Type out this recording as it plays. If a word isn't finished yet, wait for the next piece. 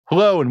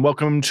Hello and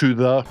welcome to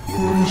the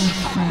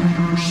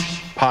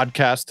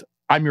podcast.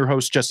 I'm your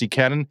host, Jesse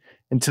Cannon,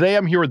 and today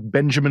I'm here with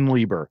Benjamin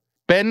Lieber.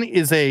 Ben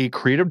is a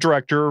creative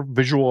director,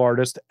 visual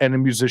artist, and a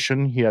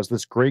musician. He has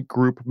this great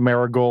group,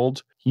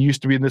 Marigold. He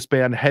used to be in this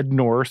band, Head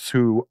North,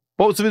 who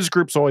both of his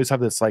groups always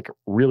have this like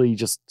really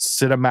just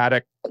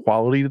cinematic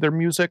quality to their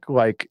music.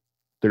 Like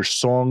their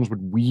songs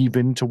would weave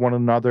into one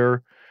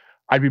another.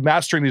 I'd be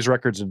mastering these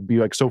records and it'd be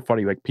like so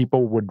funny. Like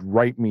people would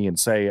write me and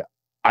say,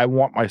 I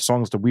want my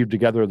songs to weave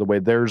together the way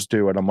theirs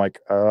do. And I'm like,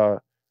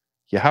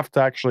 you have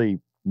to actually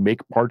make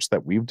parts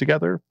that weave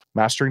together.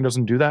 Mastering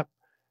doesn't do that.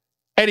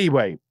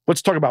 Anyway,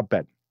 let's talk about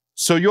Ben.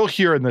 So you'll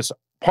hear in this,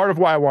 part of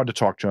why I wanted to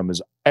talk to him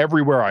is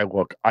everywhere I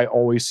look, I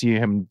always see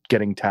him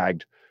getting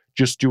tagged,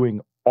 just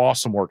doing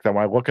awesome work. That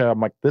when I look at it,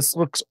 I'm like, this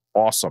looks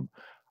awesome.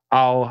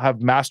 I'll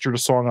have mastered a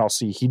song. I'll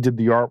see he did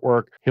the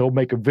artwork. He'll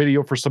make a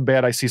video for some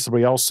band. I see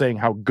somebody else saying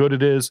how good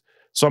it is.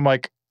 So I'm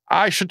like,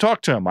 I should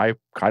talk to him. I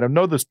kind of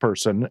know this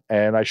person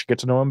and I should get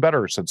to know him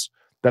better since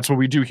that's what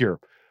we do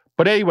here.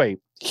 But anyway,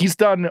 he's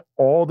done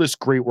all this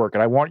great work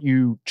and I want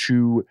you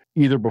to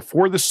either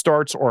before this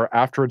starts or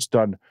after it's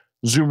done,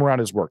 zoom around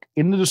his work.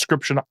 In the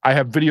description, I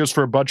have videos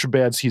for a bunch of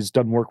bands. He's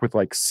done work with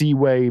like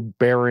Seaway,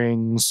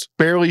 Bearings,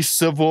 Barely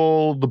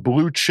Civil, the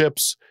Blue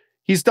Chips.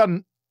 He's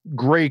done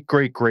great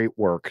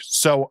work.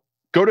 So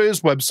go to his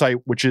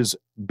website, which is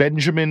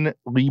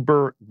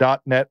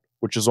benjaminlieber.net,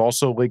 which is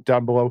also linked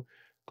down below.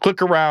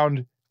 Click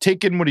around,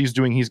 take in what he's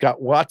doing. He's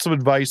got lots of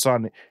advice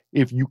on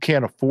if you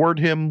can't afford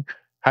him,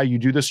 how you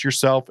do this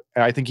yourself.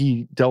 And I think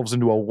he delves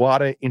into a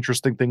lot of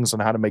interesting things on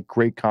how to make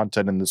great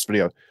content in this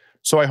video.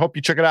 So I hope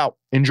you check it out.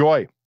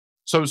 Enjoy.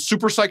 So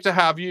super psyched to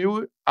have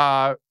you.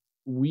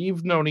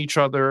 We've known each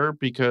other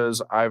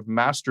because I've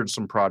mastered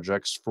some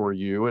projects for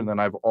you, and then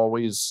I've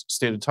always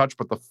stayed in touch.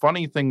 But the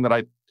funny thing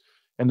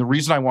and the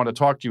reason I want to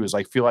talk to you is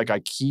I feel like I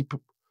keep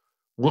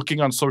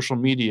looking on social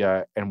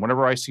media, and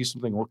whenever I see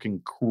something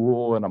looking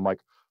cool and I'm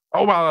like,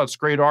 oh, wow, that's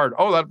great art.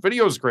 Oh, that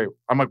video is great.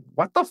 I'm like,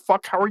 what the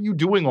fuck? How are you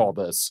doing all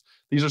this?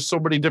 These are so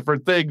many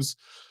different things.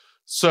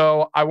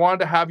 So I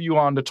wanted to have you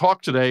on to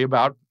talk today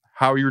about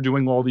how you're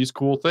doing all these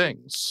cool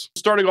things.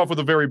 Starting off with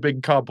a very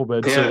big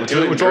compliment. Yeah,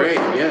 doing great,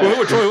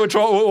 which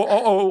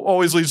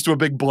always leads to a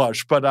big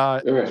blush. But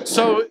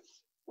so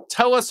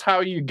tell us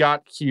how you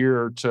got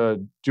here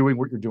to doing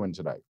what you're doing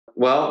today.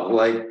 Well,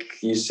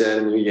 like you said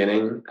in the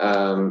beginning,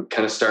 kind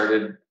of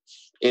started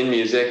in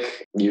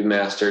music. You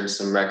mastered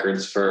some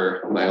records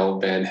for my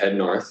old band Head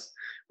North,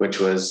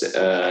 which was,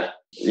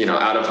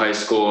 out of high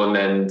school and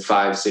then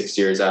 5-6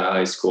 years out of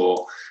high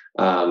school.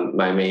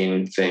 My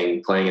main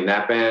thing playing in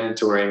that band,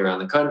 touring around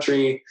the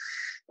country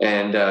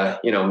and,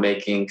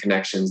 making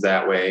connections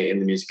that way in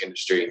the music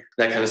industry.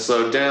 That kind of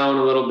slowed down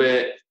a little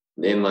bit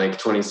in like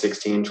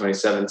 2016,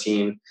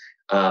 2017.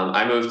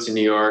 I moved to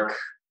New York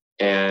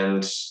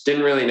and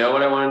didn't really know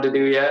what I wanted to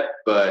do yet,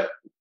 but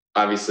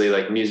obviously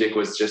like music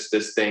was just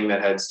this thing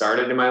that had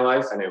started in my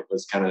life and it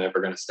was kind of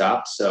never going to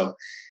stop. So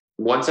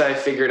once I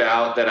figured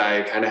out that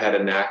I kind of had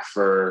a knack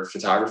for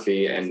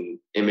photography and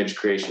image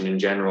creation in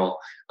general,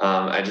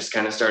 I just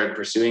kind of started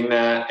pursuing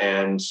that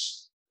and,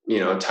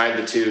 tied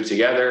the two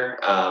together.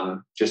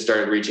 Just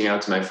started reaching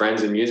out to my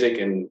friends in music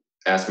and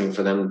asking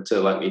for them to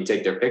let me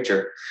take their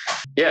picture.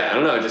 Yeah, I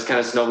don't know. It just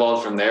kind of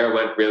snowballed from there. It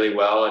went really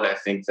well. And I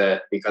think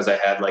that because I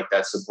had like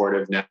that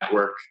supportive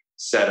network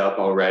set up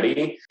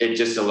already, it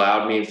just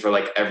allowed me for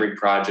like every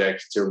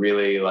project to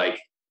really like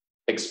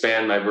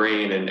expand my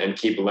brain and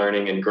keep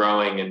learning and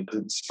growing. And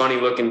it's funny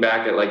looking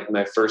back at like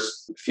my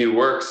first few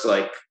works,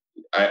 like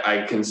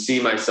I can see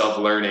myself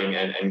learning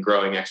and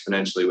growing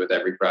exponentially with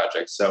every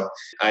project. So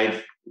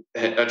I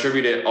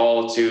attribute it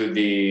all to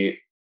the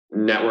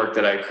network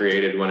that I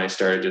created when I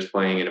started just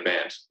playing in a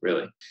band,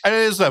 really. And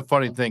it is that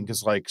funny thing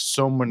because like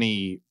so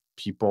many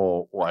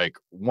people like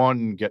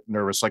get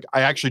nervous. Like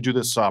I actually do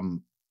this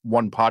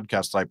one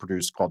podcast that I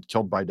produce called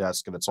Killed by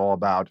Desk, and it's all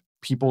about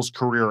people's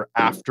career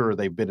after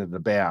they've been in a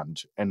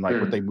band and like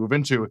what they move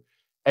into.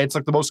 And it's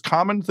like the most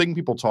common thing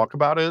people talk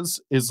about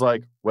is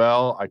like,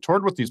 well, I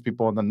toured with these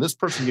people and then this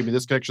person gave me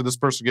this connection, this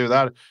person gave me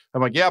that.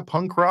 I'm like, yeah,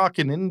 punk rock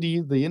and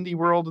the indie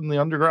world and the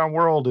underground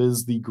world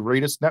is the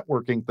greatest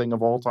networking thing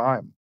of all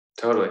time.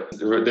 Totally.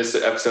 This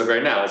episode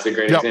right now is a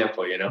great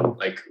example,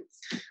 like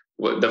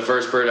the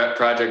first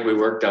project we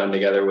worked on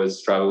together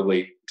was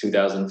probably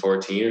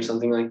 2014 or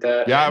something like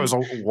that. Yeah, it was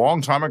a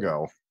long time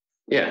ago.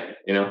 Yeah,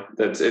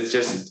 it's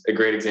just a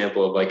great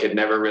example of like it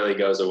never really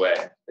goes away.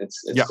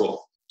 It's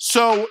cool.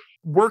 So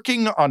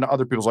working on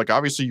other people's, like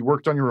obviously you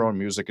worked on your own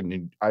music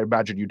and I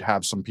imagine you'd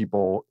have some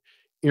people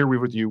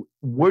interweave with you.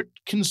 What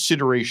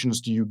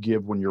considerations do you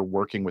give when you're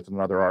working with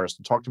another artist?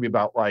 And talk to me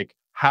about like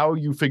how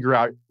you figure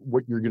out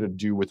what you're going to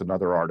do with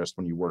another artist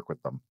when you work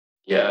with them.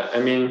 Yeah, I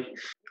mean,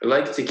 I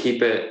like to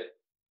keep it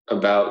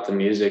about the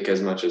music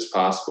as much as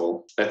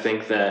possible. I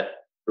think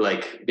that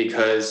like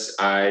because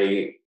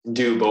I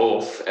do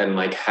both and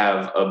like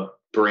have a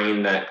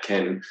brain that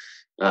can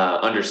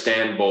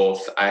understand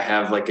both, I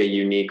have like a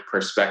unique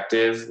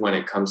perspective when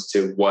it comes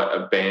to what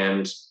a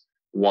band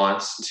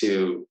wants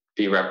to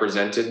be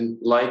represented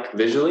like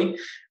visually.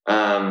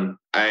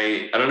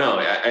 I don't know.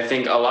 I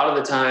think a lot of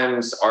the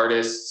times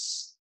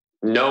artists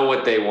know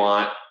what they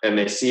want and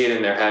they see it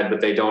in their head, but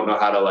they don't know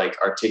how to like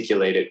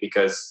articulate it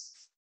because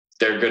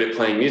they're good at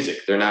playing music.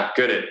 They're not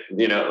good at,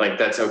 like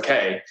that's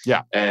okay.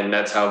 Yeah. And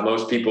that's how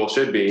most people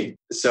should be.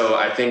 So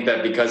I think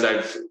that because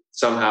I've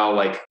somehow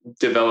like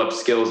developed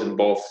skills in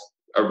both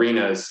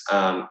arenas,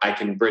 I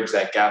can bridge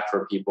that gap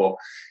for people.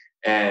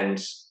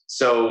 And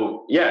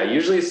so, yeah,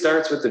 usually it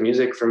starts with the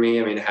music for me.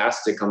 I mean, it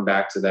has to come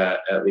back to that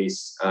at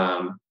least.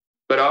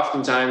 But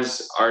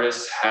oftentimes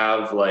artists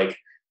have like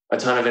a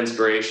ton of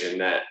inspiration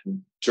that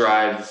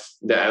drive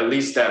at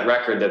least that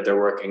record that they're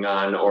working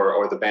on,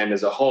 or the band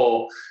as a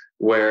whole,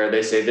 where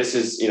they say, this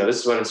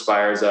is what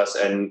inspires us.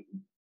 And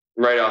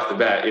right off the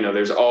bat,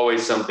 there's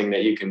always something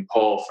that you can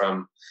pull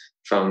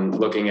from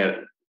looking at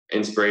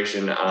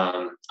inspiration.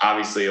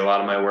 Obviously a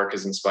lot of my work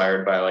is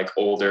inspired by like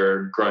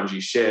older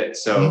grungy shit.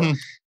 So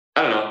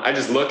I don't know. I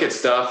just look at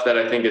stuff that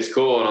I think is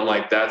cool and I'm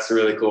like, that's a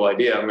really cool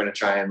idea. I'm going to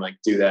try and like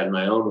do that in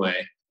my own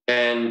way.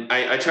 And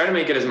I try to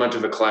make it as much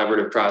of a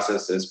collaborative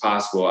process as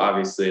possible.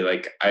 Obviously,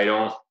 like I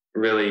don't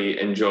really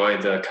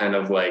enjoy the kind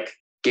of like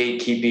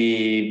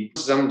gatekeepy.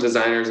 Some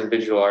designers and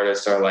visual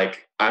artists are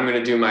like, I'm going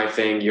to do my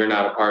thing. You're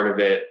not a part of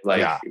it.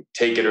 Like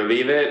take it or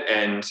leave it.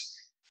 And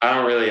I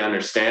don't really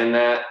understand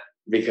that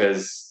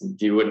because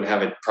you wouldn't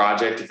have a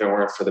project if it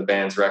weren't for the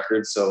band's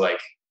record. So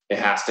like it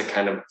has to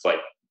kind of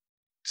like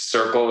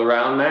circle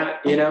around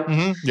that,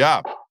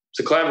 Yeah.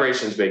 So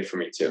collaboration is big for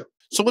me too.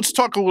 So let's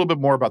talk a little bit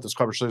more about this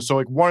collaboration. So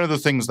like one of the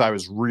things that I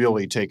was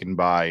really taken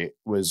by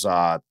was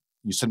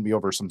you sent me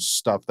over some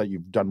stuff that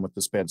you've done with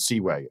this band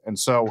Seaway. And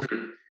so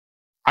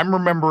I'm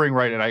remembering,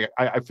 right, and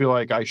I feel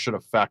like I should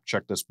have fact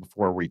checked this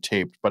before we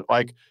taped, but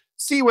like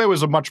Seaway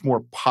was a much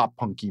more pop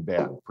punky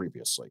band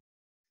previously.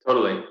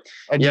 Totally.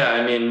 And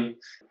I mean,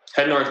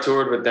 Head North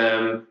toured with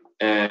them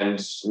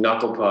and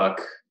Knuckle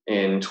Puck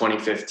in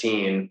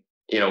 2015.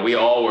 We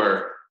all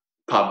were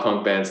pop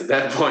punk bands at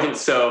that point.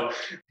 So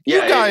you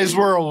guys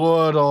were a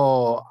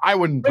little, I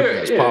wouldn't put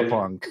it as pop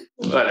punk.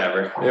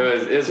 Whatever.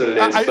 It is what it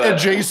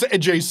is.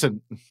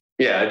 Adjacent.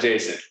 Yeah,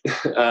 adjacent.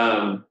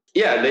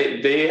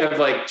 They have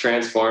like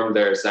transformed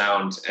their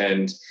sound.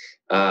 And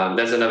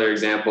that's another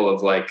example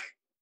of like,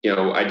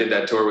 I did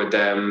that tour with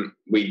them.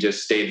 We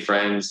just stayed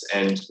friends.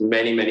 And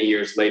many, many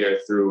years later,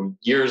 through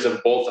years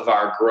of both of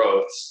our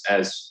growths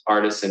as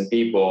artists and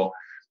people,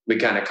 we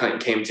kind of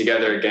came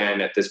together again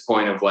at this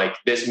point of like,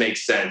 this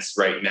makes sense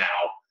right now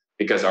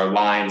because our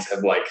lines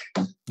have like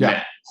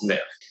met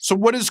there. So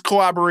what does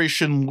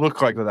collaboration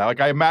look like with that? Like,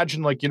 I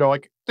imagine like,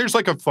 like there's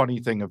like a funny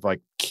thing of like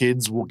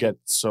kids will get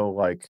so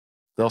like,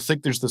 they'll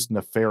think there's this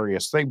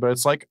nefarious thing, but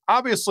it's like,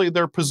 obviously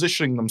they're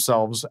positioning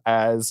themselves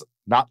as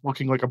not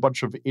looking like a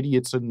bunch of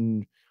idiots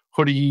in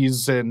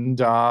hoodies and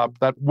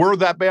that were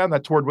that band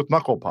that toured with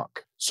Knuckle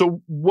Puck.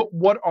 So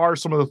what are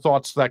some of the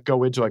thoughts that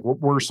go into like, what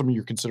were some of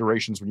your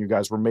considerations when you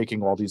guys were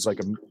making all these like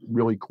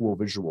really cool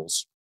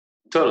visuals?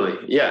 Totally.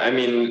 Yeah. I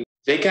mean,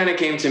 they kind of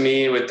came to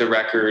me with the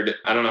record.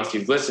 I don't know if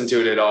you've listened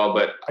to it at all,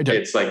 but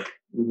it's like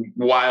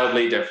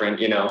wildly different,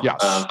 Yes.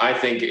 I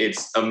think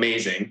it's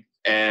amazing.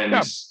 And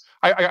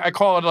I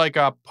call it like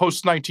a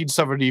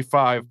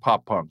post-1975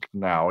 pop punk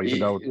now, even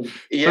though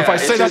if I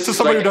say that to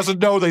somebody who doesn't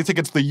know, they think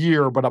it's the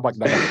year, but I'm like,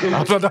 no,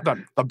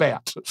 the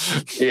band.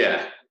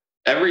 Yeah.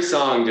 Every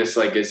song just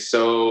like is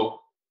so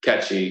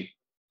catchy.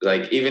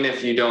 Like even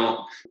if you don't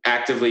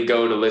actively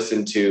go to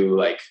listen to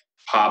like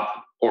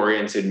pop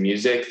oriented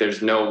music,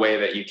 there's no way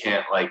that you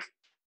can't like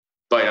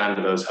bite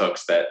onto those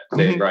hooks that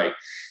they write.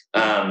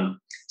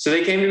 So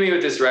they came to me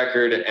with this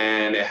record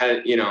and it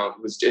had,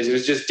 it was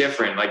just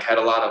different, like had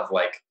a lot of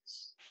like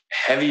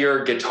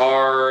heavier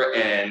guitar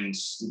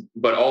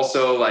but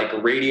also like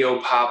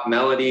radio pop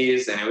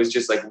melodies. And it was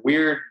just like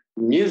weird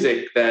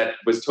music that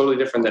was totally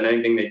different than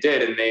anything they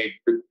did. And they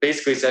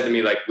basically said to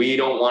me, like, we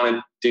don't want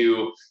to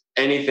do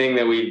anything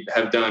that we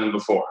have done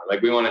before.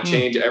 Like, we want to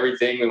change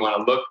everything. We want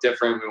to look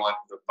different. We want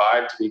the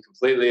vibe to be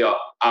completely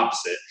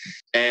opposite.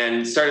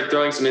 And started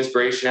throwing some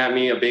inspiration at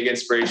me. A big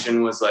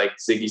inspiration was like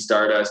Ziggy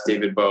Stardust,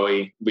 David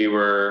Bowie. We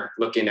were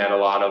looking at a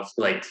lot of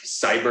like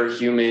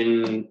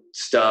cyberhuman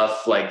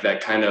stuff, like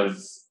that kind of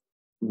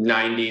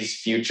 90s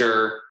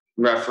future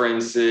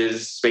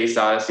references, Space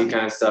Odyssey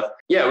kind of stuff.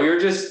 Yeah, we were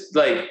just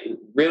like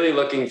really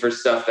looking for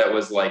stuff that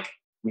was like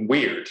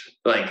weird,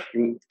 like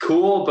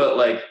cool, but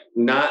like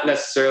not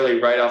necessarily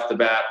right off the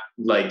bat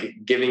like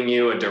giving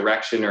you a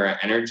direction or an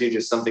energy,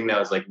 just something that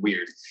was like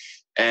weird.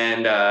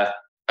 And I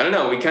don't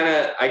know,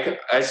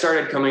 I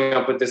started coming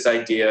up with this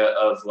idea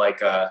of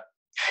like a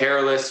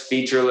hairless,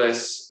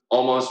 featureless,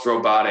 almost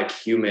robotic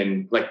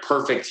human, like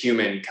perfect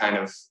human kind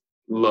of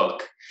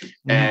look.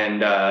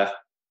 And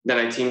then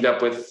I teamed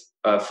up with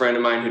a friend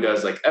of mine who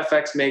does like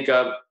FX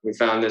makeup. We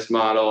found this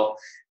model.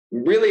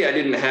 Really, I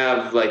didn't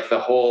have like the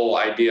whole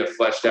idea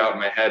fleshed out in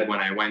my head when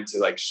I went to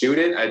like shoot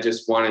it. I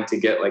just wanted to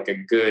get like a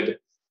good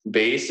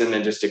base and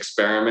then just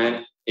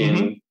experiment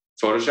in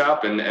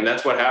Photoshop. And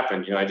that's what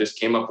happened. I just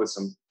came up with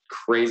some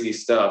crazy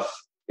stuff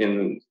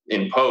in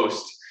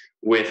post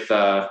with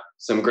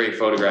some great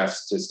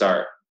photographs to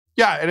start.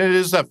 Yeah, and it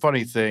is that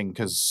funny thing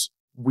because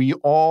we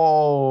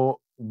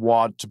all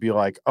want to be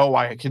like, oh,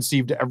 I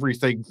conceived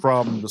everything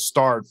from the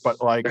start,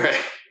 but like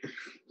Right.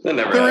 That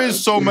never there is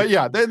happens. so much,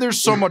 yeah, there's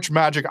so much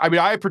magic. I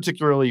mean, I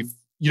particularly,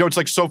 it's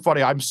like so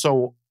funny. I'm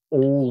so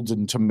old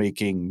into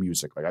making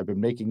music. Like I've been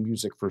making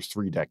music for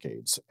 3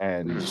 decades.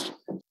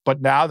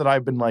 But now that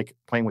I've been like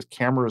playing with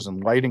cameras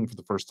and lighting for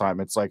the first time,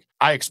 it's like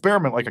I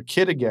experiment like a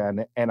kid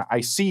again and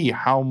I see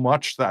how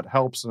much that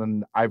helps.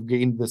 And I've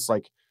gained this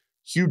like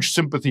huge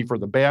sympathy for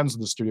the bands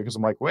in the studio because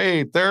I'm like,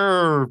 wait,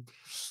 they're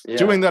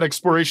doing that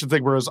exploration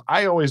thing. Whereas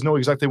I always know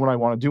exactly what I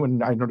want to do.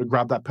 And I know to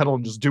grab that pedal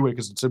and just do it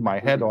because it's in my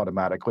head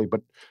automatically.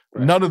 But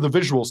none of the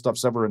visual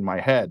stuff's ever in my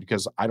head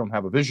because I don't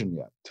have a vision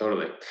yet.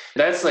 Totally.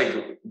 That's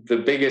like the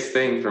biggest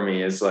thing for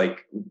me is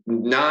like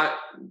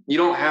you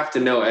don't have to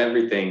know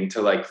everything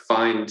to like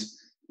find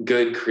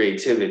good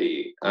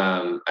creativity.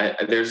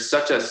 There's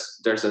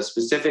a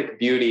specific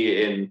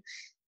beauty in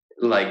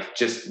like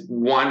just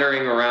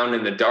wandering around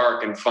in the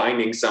dark and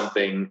finding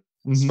something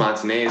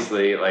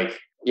spontaneously. Like,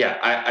 yeah,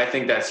 I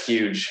think that's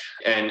huge.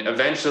 And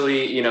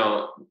eventually,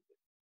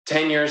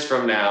 10 years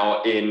from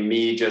now, in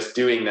me just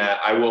doing that,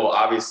 I will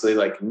obviously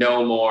like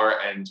know more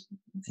and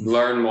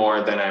learn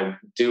more than I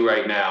do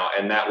right now.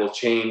 And that will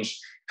change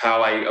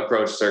how I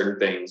approach certain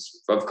things,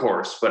 of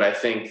course. But I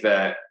think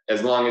that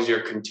as long as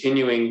you're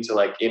continuing to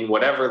like in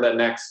whatever the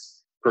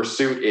next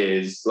pursuit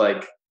is,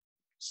 like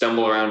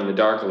stumble around in the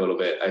dark a little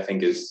bit, I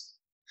think is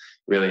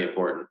really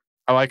important.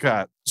 I like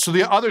that. So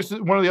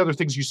one of the other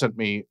things you sent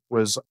me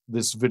was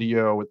this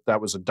video that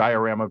was a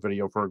diorama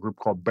video for a group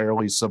called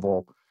Barely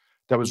Civil.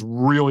 That was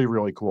really,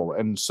 really cool.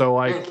 And so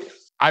like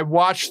I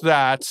watched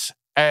that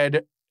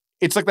and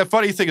it's like the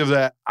funny thing of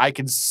that I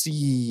can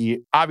see,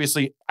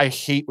 obviously I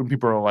hate when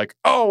people are like,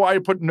 oh, I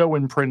put no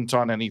imprint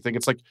on anything.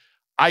 It's like,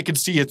 I can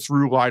see a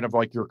through line of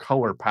like your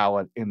color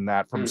palette in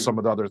that from some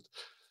of the other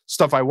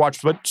stuff I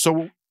watched. But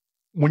so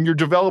when you're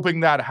developing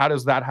that, how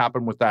does that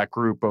happen with that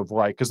group of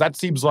like, because that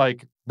seems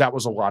like that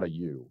was a lot of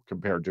you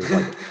compared to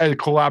like a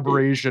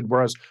collaboration.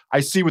 Whereas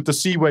I see with the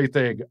Seaway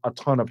thing, a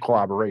ton of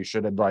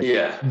collaboration and like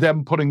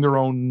them putting their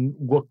own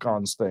look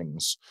on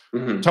things.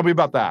 Tell me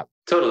about that.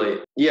 Totally.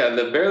 Yeah,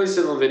 the Barely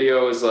Civil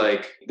video is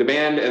like the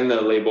band and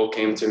the label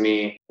came to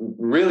me.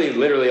 Really,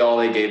 literally all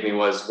they gave me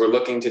was, we're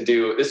looking to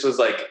do, this was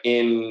like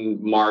in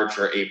March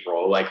or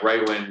April, like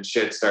right when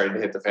shit started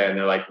to hit the fan.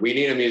 They're like, we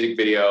need a music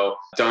video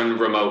done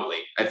remotely,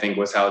 I think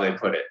was how they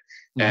put it.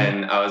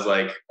 And I was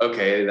like,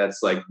 okay,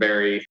 that's like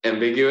very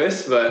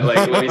ambiguous, but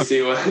like, let me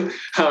see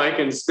how I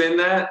can spin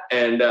that.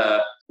 And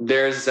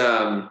there's,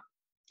 have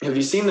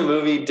you seen the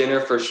movie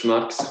Dinner for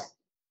Schmucks?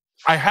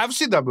 I have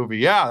seen that movie.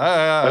 Yeah.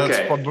 That's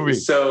a fun movie.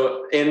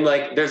 So in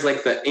like, there's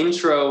like the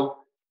intro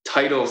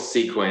title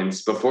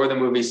sequence before the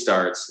movie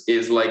starts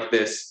is like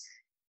this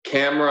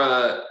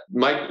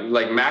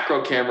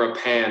macro camera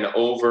pan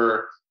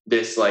over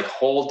this like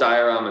whole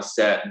diorama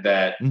set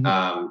that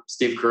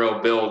Steve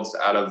Carell builds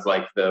out of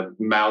like the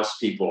mouse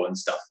people and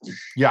stuff.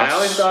 Yeah. I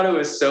always thought it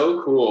was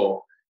so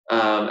cool.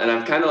 And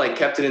I've kind of like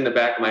kept it in the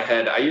back of my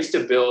head. I used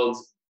to build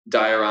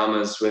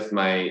dioramas with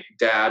my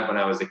dad when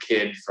I was a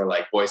kid for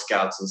like Boy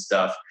Scouts and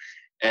stuff.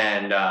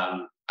 And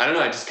I don't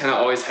know, I just kind of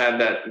always had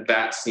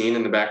that scene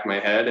in the back of my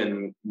head.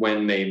 And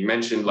when they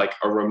mentioned like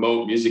a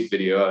remote music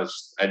video,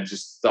 I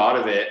just thought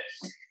of it.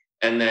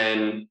 And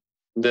then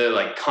the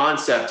like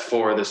concept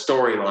for the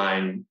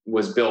storyline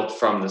was built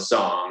from the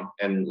song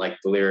and like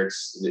the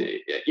lyrics,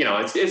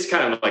 it's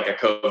kind of like a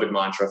COVID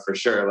mantra for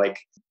sure. Like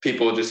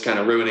people just kind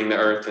of ruining the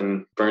earth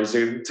and burns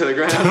to the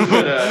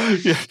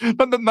ground.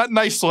 But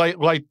nice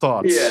light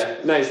thoughts. Yeah,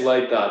 nice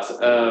light thoughts.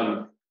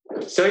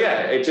 So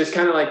yeah, it just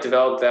kind of like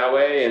developed that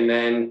way. And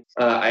then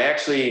I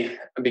actually,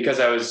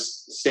 because I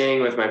was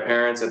staying with my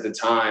parents at the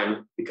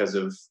time because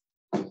of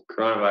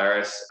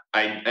coronavirus,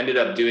 I ended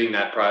up doing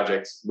that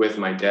project with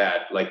my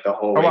dad, like the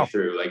whole way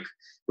through. Like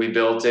we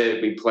built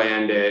it, we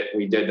planned it,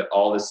 we did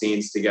all the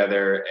scenes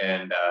together,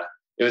 and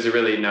it was a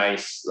really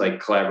nice,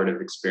 like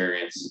collaborative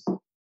experience.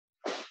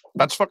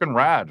 That's fucking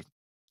rad.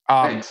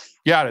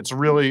 Yeah, it's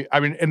really, I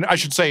mean, and I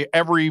should say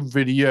every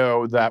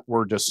video that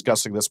we're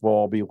discussing this will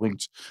all be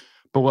linked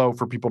below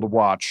for people to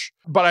watch.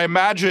 But I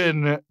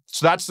imagine,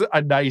 so that's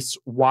a nice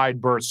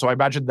wide berth. So I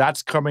imagine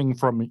that's coming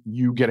from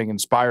you getting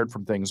inspired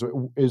from things.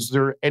 Is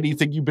there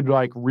anything you've been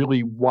like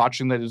really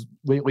watching that is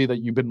lately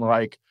that you've been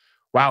like,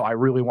 wow, I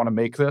really want to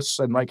make this?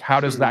 And like, how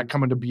does that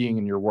come into being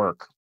in your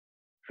work?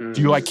 Do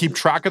you like keep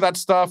track of that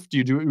stuff? Do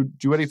you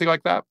do anything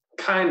like that?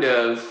 Kind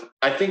of.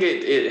 I think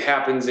it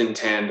happens in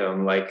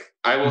tandem. Like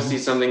I will see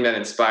something that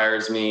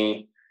inspires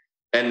me,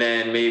 and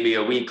then maybe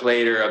a week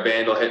later, a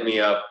band will hit me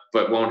up,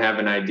 but won't have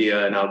an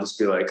idea. And I'll just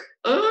be like,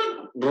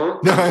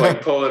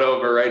 like pull it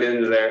over right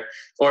into there,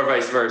 or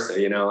vice versa.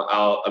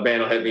 A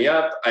band will hit me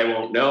up. I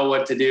won't know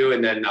what to do.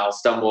 And then I'll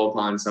stumble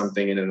upon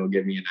something and it'll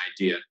give me an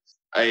idea.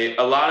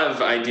 A lot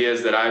of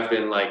ideas that I've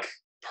been like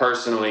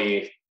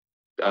personally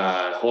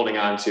holding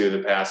on to the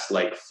past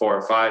like 4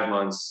 or 5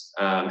 months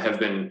have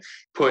been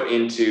put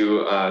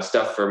into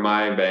stuff for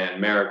my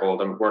band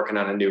Marigold. I'm working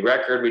on a new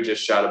record. We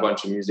just shot a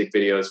bunch of music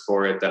videos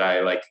for it that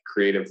I like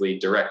creatively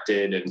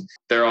directed, and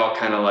they're all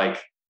kind of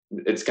like,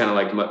 it's kind of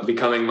like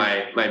becoming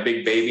my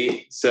big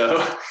baby.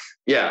 So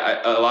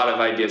yeah, a lot of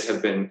ideas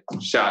have been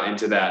shot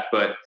into that.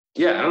 But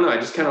yeah, I don't know. I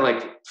just kind of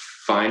like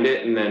find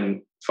it and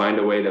then find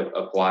a way to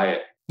apply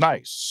it.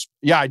 Nice.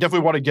 Yeah, I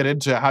definitely want to get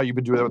into how you've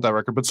been doing that with that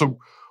record. But so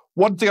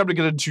one thing I'm going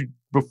to get into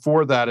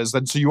before that is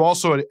that, so you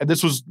also, and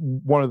this was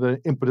one of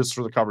the impetus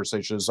for the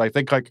conversation, is I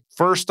think like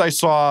first I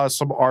saw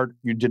some art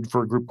you did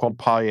for a group called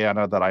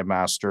Pollyanna that I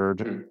mastered.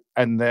 Mm.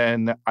 And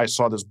then I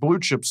saw this Blue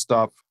Chip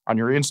stuff on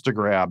your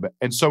Instagram.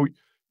 And so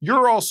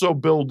you're also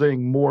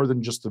building more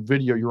than just the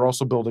video. You're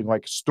also building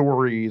like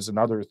stories and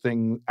other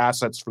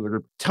assets for the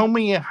group. Tell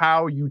me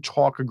how you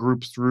talk a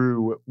group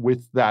through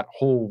with that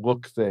whole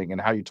look thing and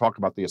how you talk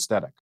about the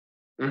aesthetic.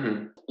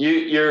 Mm-hmm.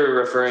 You're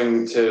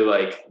referring to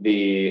like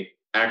the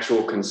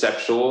actual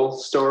conceptual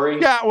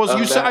story? Yeah, well,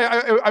 you said,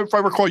 if I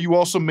recall, you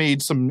also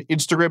made some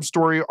Instagram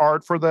story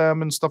art for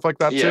them and stuff like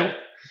that too?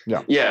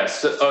 Yeah. Yeah.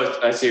 So,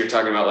 I see you're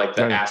talking about like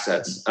the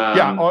assets.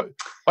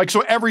 Like,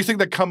 so everything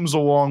that comes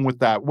along with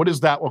that, what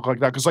does that look like?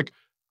 That? Because like,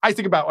 I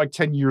think about like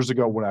 10 years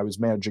ago when I was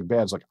managing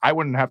bands, like I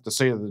wouldn't have to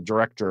say to the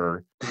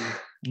director,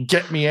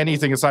 get me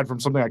anything aside from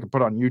something I could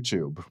put on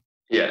YouTube.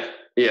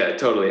 Yeah,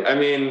 totally. I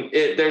mean,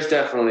 there's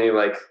definitely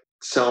like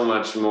so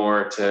much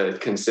more to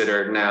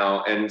consider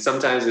now. And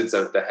sometimes it's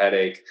the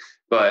headache,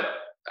 but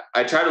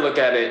I try to look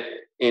at it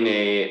in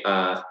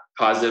a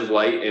positive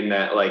light, in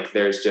that like,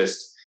 there's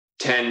just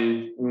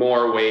 10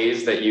 more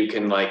ways that you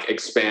can like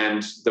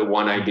expand the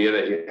one idea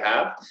that you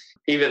have.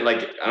 Even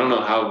like, I don't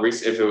know how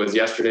recent, if it was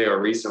yesterday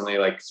or recently,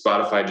 like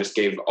Spotify just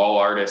gave all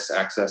artists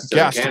access to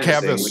the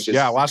canvas, which is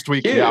last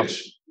week,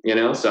 huge, you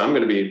know, so I'm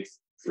going to be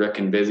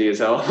freaking busy as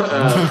hell.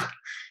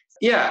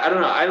 Yeah, I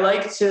don't know. I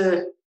like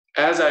to,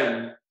 as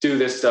I do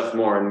this stuff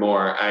more and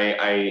more,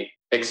 I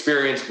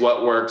experience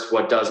what works,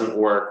 what doesn't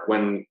work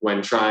when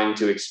trying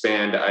to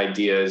expand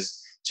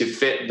ideas to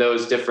fit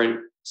those different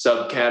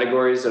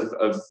subcategories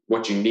of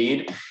what you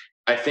need.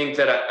 I think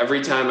that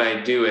every time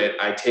I do it,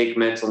 I take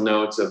mental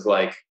notes of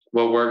like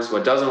what works,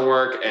 what doesn't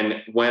work.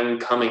 And when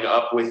coming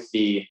up with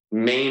the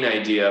main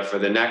idea for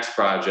the next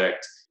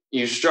project,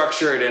 you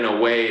structure it in a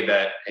way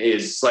that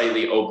is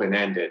slightly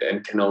open-ended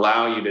and can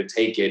allow you to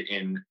take it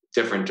in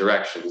different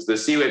directions. The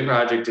Seaway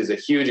project is a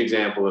huge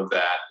example of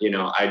that. You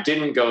know, I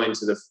didn't go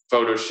into the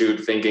photo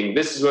shoot thinking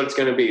this is what it's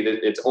going to be.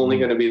 It's only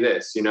going to be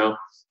this, you know.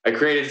 I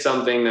created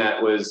something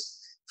that was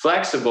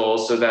flexible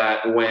so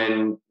that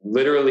when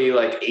literally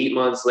like 8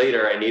 months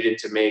later, I needed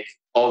to make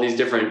all these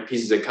different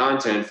pieces of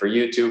content for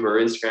YouTube or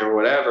Instagram or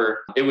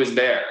whatever, it was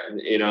there,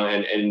 you know,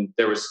 and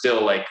there was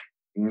still like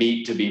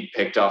meat to be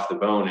picked off the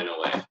bone in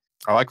a way.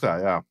 I like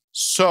that. Yeah.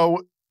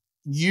 So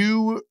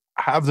you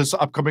have this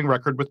upcoming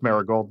record with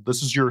Marigold.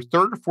 This is your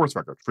third or fourth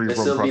record for your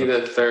project? This will be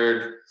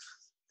the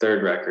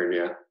third record.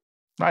 Yeah.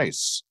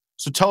 Nice.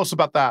 So tell us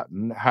about that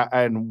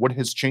and what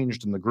has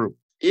changed in the group.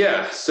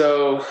 Yeah.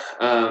 So,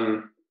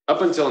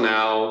 up until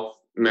now,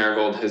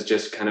 Marigold has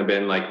just kind of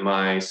been like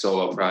my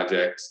solo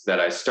project that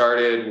I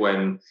started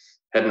when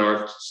Head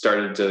North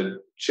started to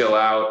chill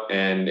out.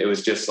 And it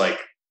was just like,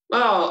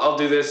 well, I'll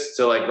do this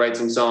to like write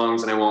some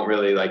songs and I won't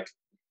really like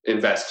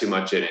invest too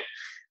much in it.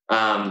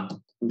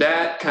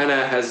 That kind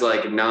of has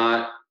like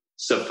not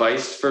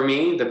sufficed for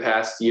me the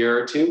past year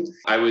or two.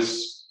 I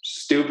was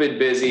stupid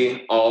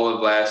busy all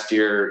of last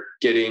year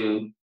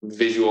getting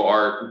visual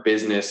art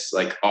business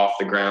like off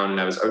the ground.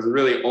 And I was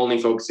really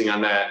only focusing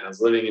on that. And I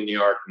was living in New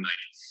York and like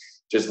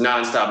just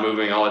nonstop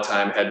moving all the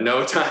time, had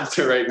no time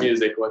to write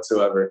music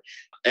whatsoever.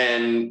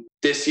 And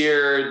this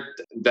year,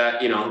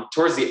 that, you know,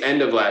 towards the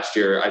end of last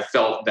year, I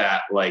felt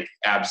that like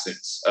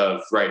absence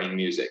of writing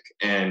music.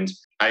 And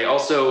I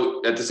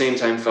also at the same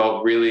time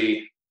felt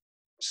really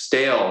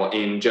stale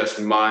in just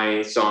my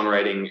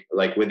songwriting,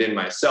 like within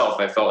myself.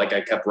 I felt like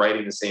I kept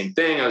writing the same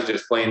thing. I was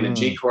just playing the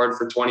G chord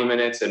for 20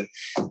 minutes and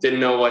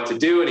didn't know what to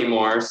do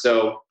anymore.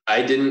 So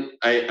I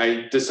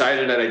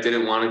decided that I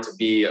didn't want it to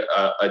be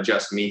a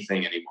just me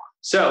thing anymore.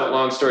 So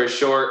long story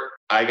short,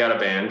 I got a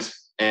band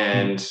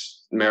and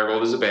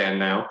Marigold is a band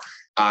now.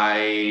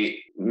 I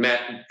met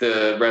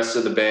the rest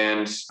of the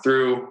band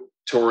through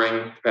touring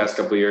the past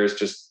couple of years,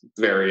 just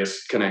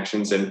various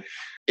connections. And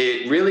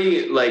it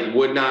really like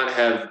would not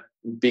have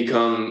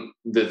become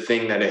the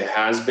thing that it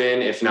has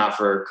been if not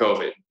for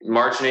COVID.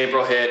 March and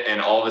April hit and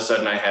all of a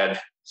sudden I had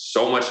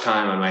so much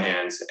time on my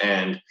hands.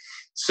 And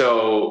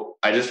so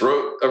I just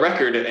wrote a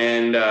record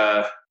and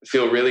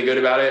feel really good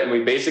about it. And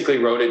we basically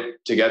wrote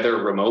it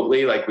together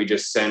remotely. Like we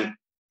just sent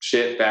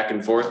shit back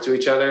and forth to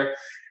each other.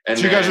 And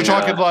so you guys are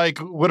talking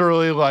like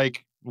literally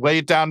like lay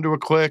it down to a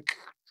click,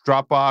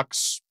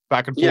 Dropbox,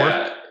 back and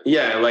forth?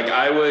 Yeah. Like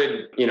I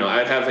would,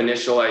 I'd have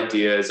initial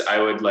ideas.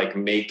 I would like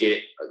make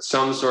it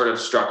some sort of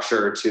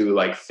structure to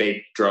like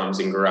fake drums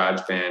in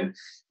GarageBand.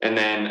 And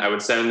then I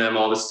would send them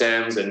all the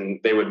stems and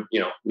they would,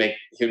 he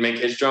would make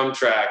his drum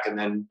track and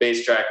then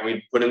bass track and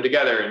we'd put them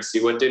together and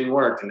see what didn't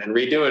work and then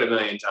redo it a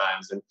million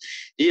times. And,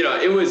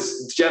 it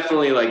was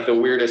definitely like the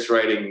weirdest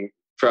writing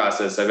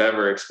process I've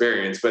ever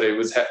experienced, but it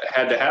was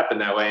had to happen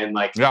that way. And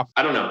like, Yeah.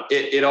 I don't know,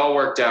 it all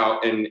worked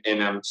out and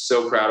I'm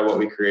so proud of what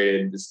we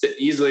created. It's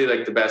easily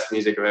like the best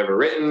music I've ever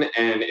written.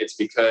 And it's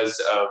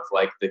because of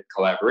like the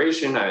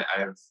collaboration.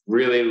 I've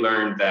really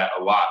learned that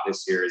a lot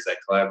this year, is that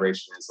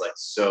collaboration is like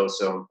so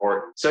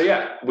important. So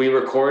yeah, we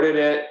recorded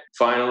it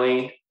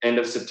finally end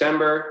of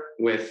September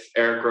with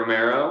Eric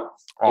Romero.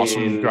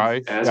 Awesome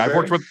guy. Yeah,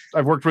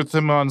 I've worked with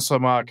him on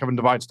some Kevin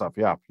Devine stuff.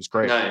 Yeah, he's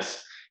great.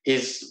 Nice.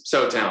 He's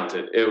so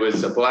talented. It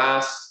was a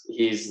blast.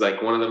 He's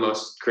like one of the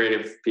most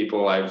creative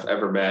people I've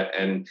ever met.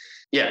 And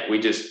yeah,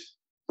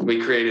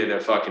 we created a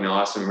fucking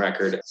awesome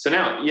record. So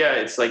now, yeah,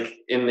 it's like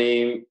in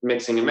the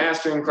mixing and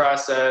mastering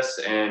process.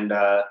 And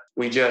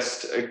we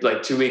just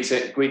like 2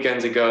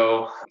 weekends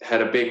ago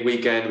had a big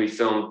weekend. We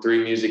filmed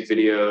 3 music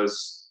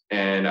videos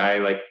and I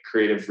like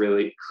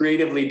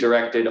creatively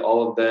directed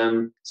all of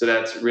them. So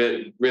that's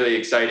really, really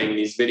exciting.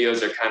 These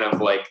videos are kind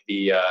of like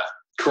the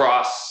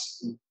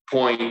cross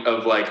point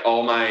of like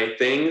all my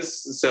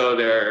things, so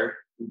they're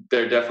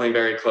definitely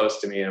very close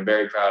to me. I'm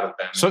very proud of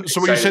them. So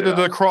when you say that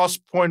the cross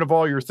point of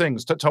all your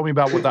things, tell me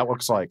about what that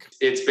looks like.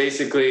 It's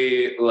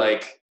basically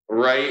like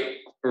write,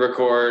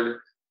 record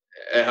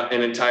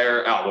an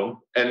entire album,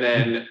 and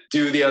then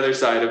do the other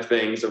side of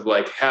things of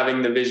like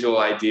having the visual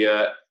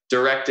idea,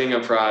 directing a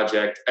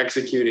project,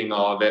 executing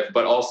all of it,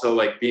 but also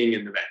like being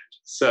in the band.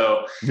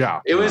 So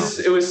yeah, it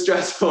was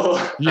stressful.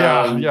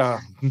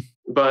 Yeah.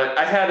 But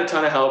I had a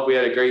ton of help. We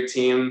had a great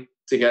team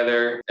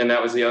together. And that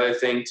was the other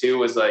thing too,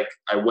 was like,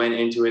 I went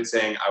into it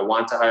saying, I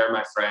want to hire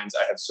my friends.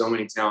 I have so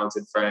many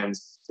talented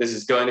friends. This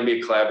is going to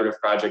be a collaborative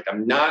project.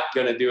 I'm not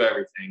going to do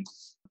everything.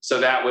 So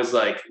that was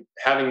like,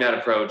 having that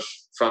approach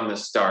from the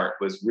start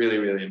was really,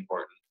 really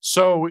important.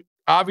 So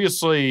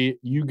obviously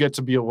you get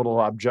to be a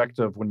little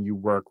objective when you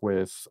work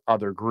with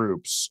other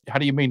groups. How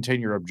do you maintain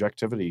your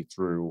objectivity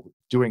through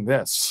doing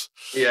this?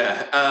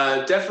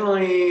 Yeah,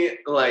 definitely.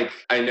 Like,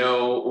 I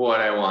know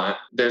what I want.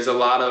 There's a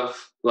lot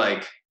of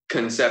like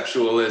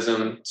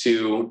conceptualism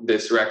to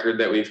this record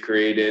that we've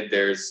created.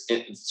 There's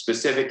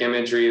specific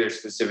imagery, there's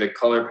specific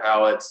color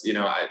palettes.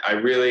 I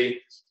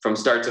really, from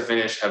start to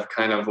finish, have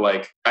kind of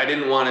like, I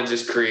didn't want to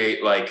just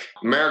create like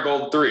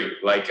Marigold 3.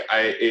 Like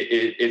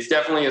it's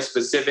definitely a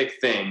specific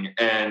thing.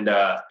 And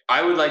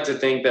I would like to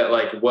think that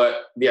like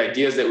what the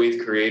ideas that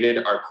we've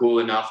created are cool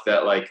enough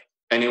that like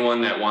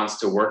anyone that wants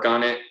to work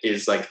on it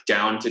is like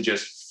down to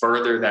just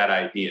further that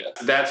idea.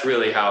 That's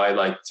really how I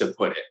like to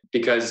put it,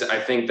 because I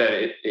think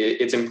that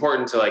it's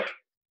important to like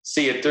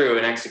see it through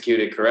and execute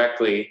it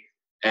correctly.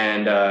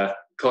 And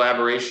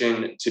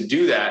collaboration to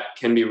do that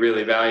can be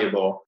really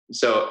valuable.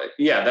 So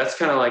yeah, that's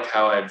kind of like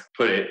how I've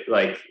put it.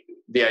 Like,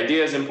 the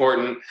idea is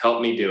important.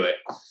 Help me do it.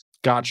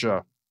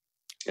 Gotcha.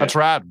 That's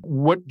rad.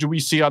 What do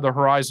we see on the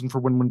horizon for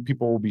when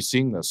people will be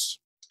seeing this?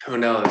 Who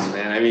knows,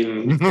 man? I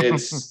mean,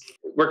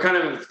 we're kind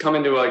of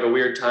coming to like a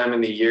weird time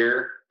in the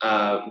year,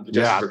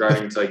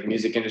 regarding to like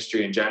music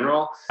industry in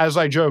general. As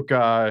I joke,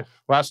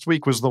 last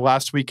week was the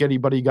last week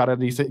anybody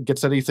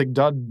gets anything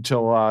done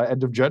until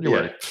end of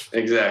January. Yeah,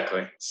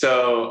 exactly.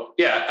 So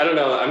yeah, I don't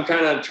know. I'm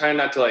kind of trying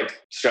not to like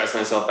stress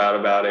myself out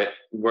about it.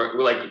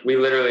 We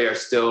literally are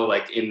still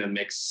like in the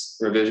mix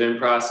revision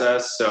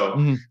process.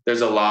 So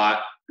there's a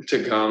lot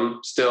to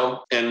come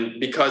still. And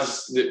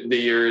because the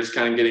year is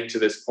kind of getting to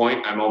this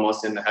point, I'm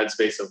almost in the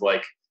headspace of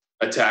like,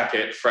 attack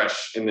it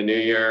fresh in the new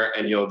year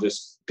and you'll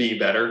just be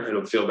better.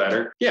 It'll feel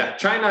better. Yeah,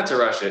 try not to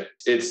rush it.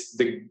 It's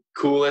the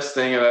coolest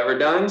thing I've ever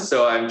done.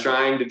 So I'm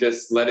trying to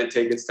just let it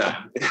take its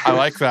time. I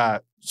like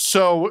that.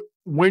 So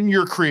when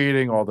you're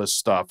creating all this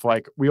stuff,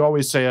 like we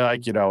always say,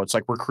 like, it's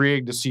like we're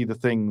creating to see the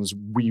things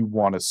we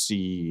want to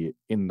see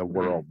in the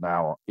world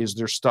now. Is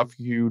there stuff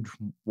you'd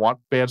want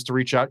bands to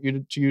reach out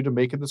to you to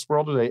make in this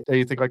world?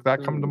 Anything like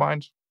that come to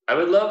mind? I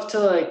would love to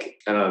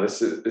like, I don't know,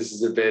 this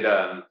is a bit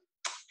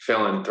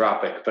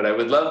philanthropic, but I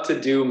would love to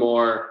do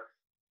more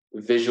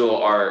visual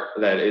art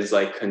that is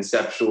like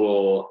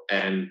conceptual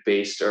and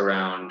based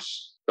around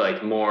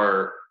like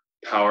more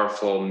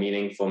powerful,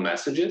 meaningful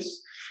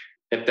messages,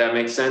 if that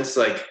makes sense.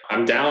 Like,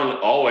 I'm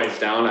always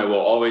down. I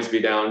will always be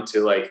down to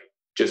like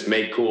just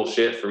make cool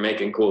shit for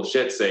making cool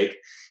shit's sake.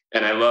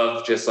 And I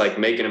love just like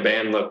making a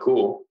band look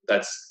cool.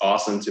 That's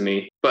awesome to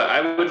me. But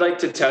I would like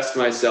to test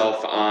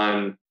myself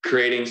on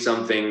creating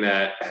something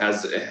that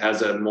has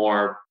a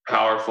more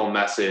powerful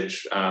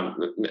message. And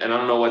I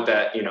don't know what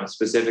that,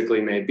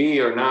 specifically may be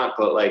or not,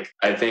 but like,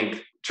 I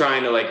think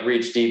trying to like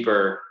reach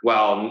deeper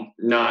while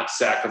not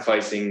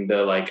sacrificing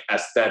the like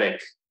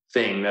aesthetic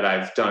thing that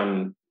I've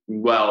done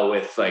well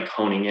with like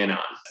honing in on.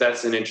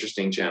 That's an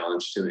interesting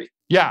challenge to me.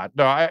 Yeah,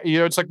 no,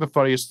 it's like the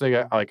funniest thing.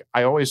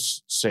 I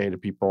always say to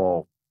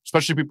people,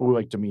 especially people who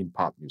like demean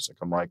pop music,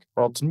 I'm like,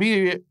 well, to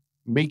me,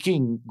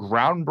 making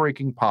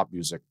groundbreaking pop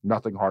music,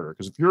 nothing harder.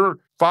 Because if you're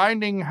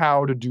finding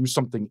how to do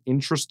something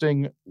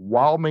interesting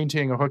while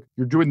maintaining a hook,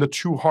 you're doing the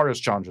two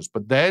hardest challenges.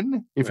 But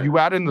then if you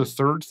add in the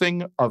third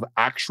thing of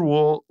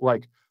actual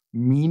like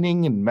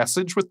meaning and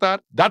message with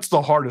that, that's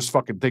the hardest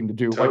fucking thing to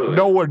do. Totally. Like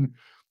no one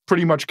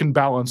pretty much can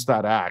balance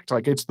that act.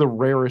 Like it's the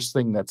rarest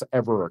thing that's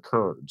ever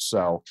occurred.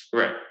 So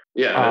right.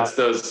 Yeah, that's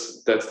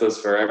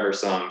those forever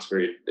songs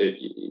where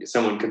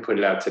someone could put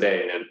it out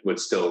today and it would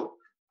still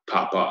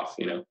pop off,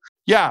 you know?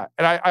 Yeah,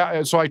 and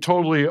I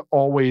totally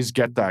always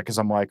get that because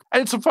I'm like,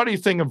 and it's a funny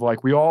thing of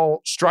like we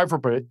all strive for,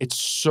 but it's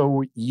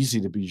so easy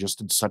to be just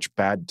in such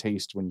bad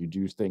taste when you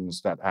do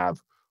things that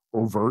have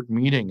overt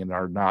meaning and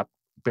are not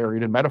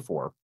buried in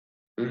metaphor.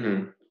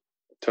 Mm-hmm.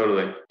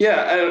 Totally.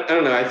 Yeah, I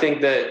don't know. I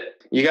think that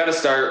you got to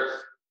start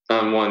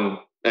on one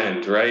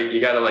end, right?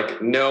 You got to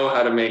like know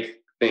how to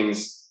make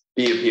things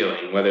be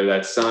appealing, whether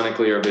that's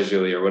sonically or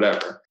visually or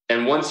whatever.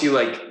 And once you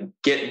like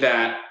get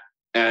that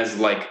as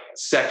like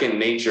second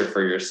nature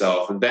for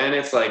yourself, then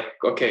it's like,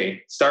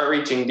 okay, start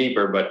reaching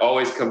deeper, but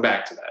always come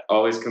back to that.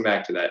 Always come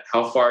back to that.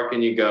 How far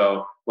can you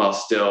go while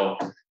still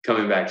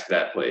coming back to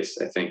that place,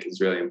 I think is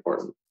really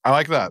important. I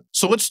like that.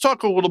 So let's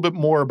talk a little bit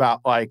more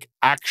about like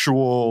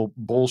actual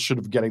bullshit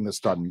of getting this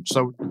done.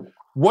 So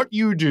what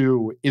you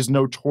do is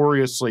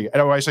notoriously,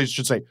 and I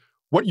should say,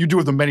 what you do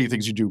with the many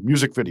things you do,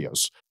 music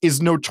videos,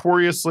 is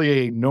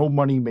notoriously a no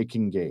money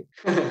making game.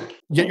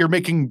 Yet you're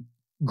making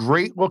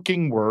great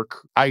looking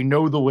work. I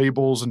know the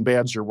labels and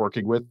bands you're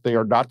working with, they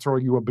are not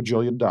throwing you $1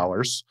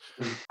 bajillion.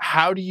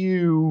 How do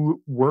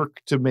you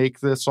work to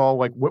make this all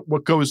like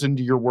what goes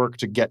into your work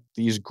to get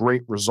these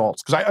great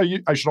results?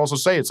 Because I should also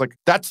say it's like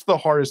that's the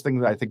hardest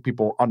thing that I think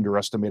people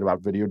underestimate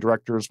about video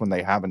directors when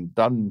they haven't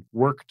done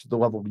work to the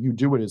level you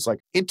do it. Is like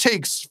it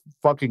takes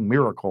fucking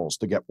miracles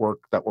to get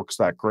work that looks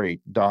that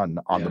great done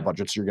on the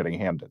budgets you're getting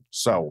handed.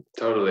 So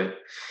totally.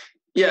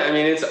 Yeah, I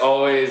mean, it's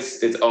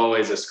always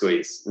a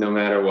squeeze, no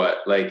matter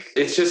what. Like,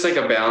 it's just like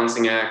a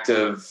balancing act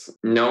of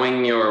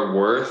knowing your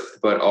worth,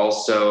 but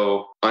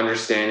also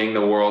understanding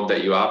the world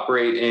that you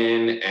operate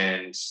in.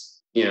 And,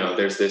 you know,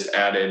 there's this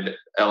added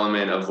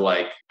element of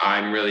like,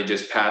 I'm really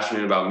just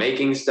passionate about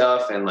making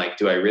stuff. And like,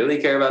 do I really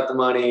care about the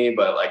money?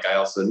 But like, I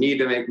also need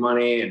to make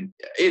money. And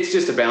it's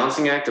just a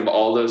balancing act of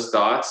all those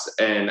thoughts.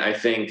 And I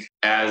think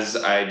as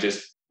I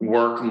just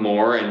work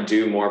more and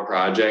do more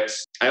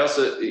projects, I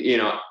also, you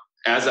know,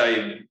 as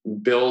I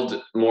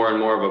build more and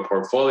more of a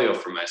portfolio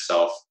for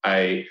myself,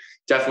 I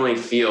definitely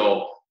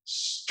feel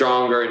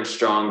stronger and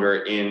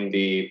stronger in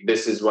the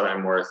this is what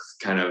I'm worth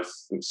kind of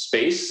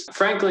space.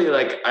 Frankly,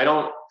 like I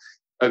don't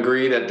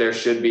agree that there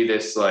should be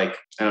this like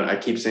I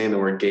keep saying the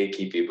word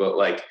gatekeeping, but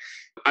like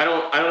I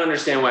don't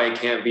understand why it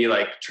can't be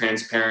like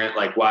transparent,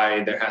 like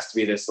why there has to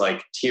be this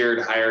like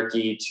tiered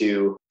hierarchy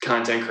to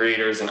content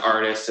creators and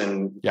artists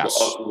and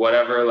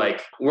whatever.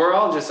 Like we're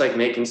all just like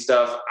making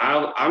stuff.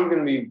 I'm going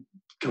to be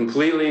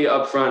completely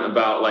upfront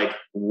about like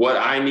what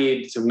I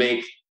need to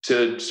make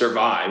to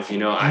survive. You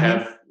know, I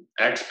have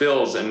X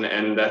bills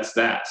and that's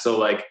that. So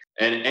like,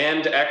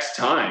 and X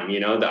time,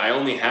 you know, that I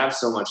only have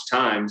so much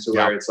time. So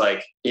where it's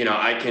like, you know,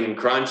 I can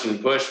crunch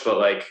and push, but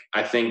like,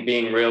 I think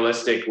being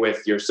realistic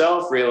with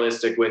yourself,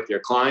 realistic with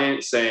your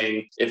client,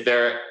 saying if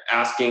they're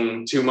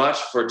asking too much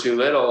for too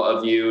little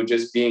of you,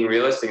 just being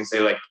realistic and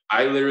say like,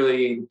 I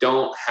literally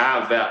don't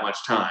have that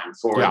much time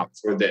for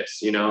this,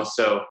 you know?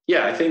 So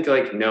yeah, I think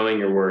like knowing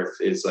your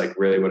worth is like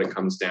really what it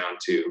comes down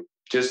to.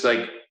 Just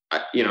like,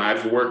 you know,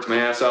 I've worked my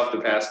ass off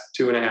the past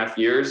 2.5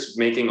 years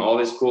making all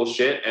this cool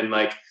shit. And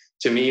like,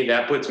 to me,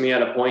 that puts me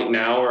at a point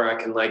now where I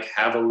can like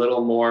have a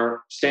little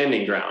more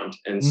standing ground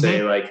and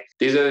say like,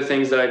 these are the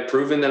things that I've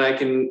proven that I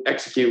can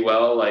execute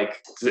well.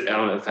 Like, I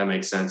don't know if that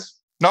makes sense.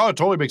 No, it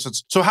totally makes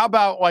sense. So how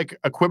about like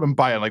equipment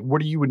buy-in? Like what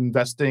are you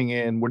investing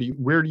in?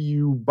 Where do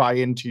you buy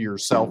into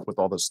yourself with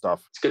all this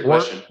stuff? It's a good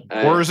question.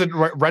 Or is it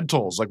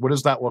rentals? Like what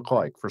does that look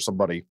like for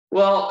somebody?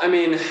 Well, I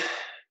mean,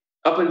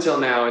 up until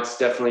now, it's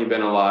definitely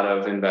been a lot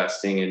of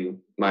investing in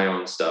my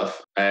own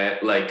stuff.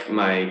 Like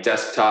my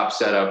desktop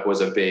setup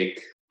was a big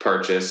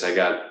purchase. I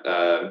got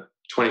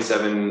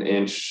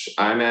 27-inch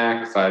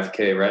iMac,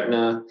 5K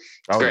Retina.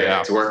 It's great.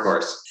 It's a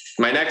workhorse.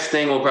 My next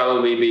thing will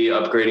probably be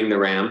upgrading the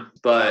RAM.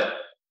 But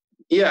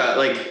yeah,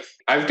 like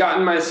I've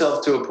gotten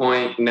myself to a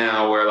point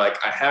now where like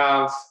I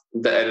have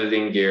the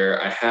editing gear.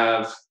 I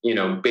have, you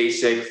know,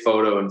 basic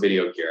photo and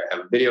video gear. I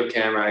have a video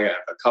camera. I have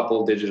a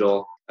couple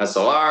digital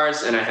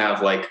SLRs, and I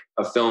have like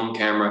a film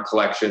camera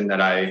collection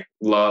that I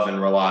love and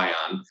rely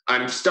on.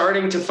 I'm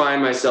starting to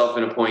find myself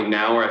in a point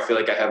now where I feel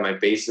like I have my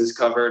bases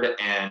covered,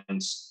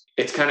 and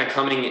it's kind of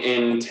coming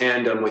in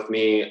tandem with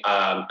me.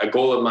 A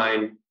goal of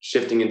mine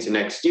shifting into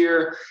next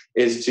year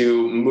is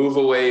to move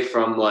away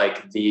from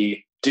like the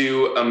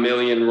do a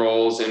million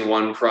roles in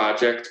one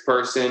project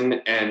person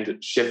and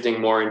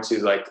shifting more into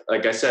like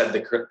I said,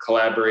 the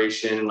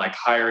collaboration, like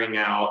hiring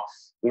out,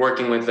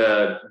 working with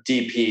a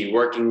DP,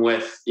 working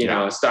with, you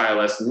know, a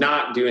stylist,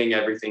 not doing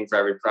everything for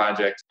every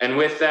project. And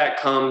with that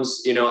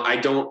comes, you know, I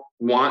don't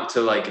want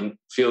to like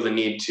feel the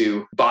need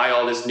to buy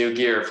all this new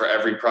gear for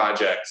every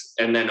project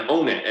and then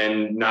own it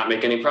and not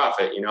make any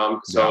profit, you know?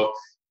 So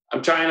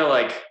I'm trying to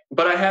like,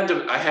 but I had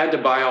to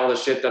buy all the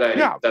shit that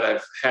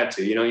I've had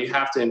to, you know, you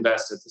have to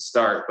invest at the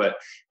start, but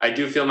I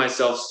do feel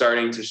myself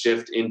starting to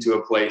shift into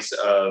a place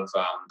of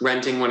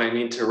renting when I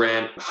need to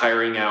rent,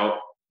 hiring out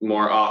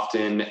more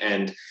often,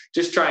 and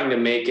just trying to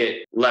make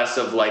it less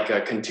of like a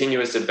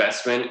continuous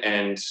investment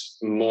and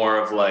more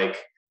of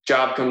like,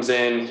 job comes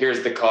in,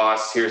 here's the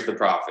cost, here's the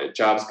profit.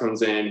 Jobs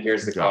comes in,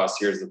 here's the cost,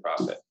 here's the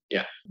profit.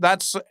 Yeah.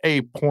 That's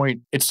a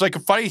point. It's like a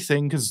funny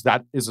thing because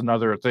that is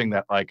another thing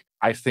that like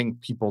I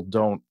think people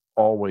don't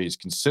always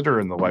consider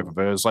in the life of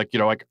it. Is like, you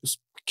know, like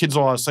kids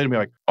will always say to me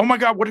like, oh my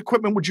God, what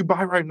equipment would you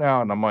buy right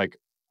now? And I'm like,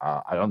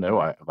 I don't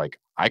know.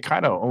 I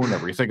kind of own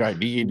everything I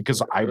need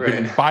because I've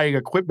been buying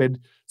equipment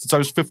since I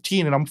was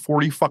 15 and I'm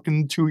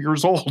 42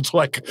 years old.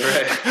 Like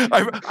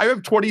I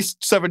have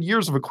 27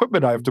 years of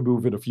equipment I have to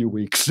move in a few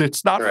weeks.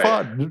 It's not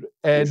fun.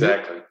 And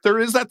there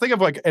is that thing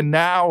of like, and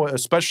now,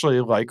 especially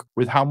like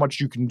with how much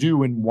you can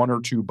do in 1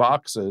 or 2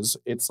 boxes,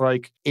 it's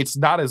like, it's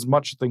not as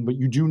much a thing, but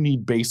you do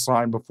need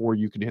baseline before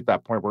you can hit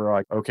that point where you're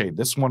like, okay,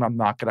 this one, I'm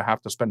not going to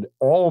have to spend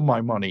all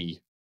my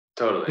money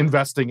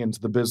investing into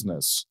the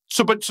business.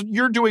 So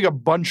you're doing a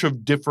bunch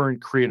of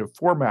different creative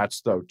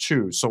formats though,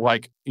 too. So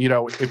like, you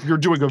know, if you're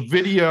doing a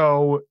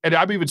video, and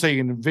I'm even saying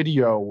in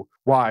video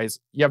wise,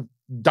 you have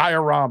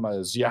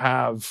dioramas, you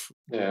have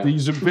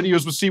these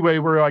videos with Seaway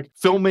where you're like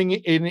filming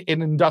in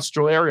an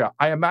industrial area.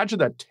 I imagine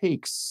that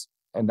takes,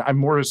 and I'm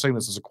more saying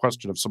this as a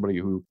question of somebody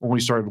who only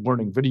started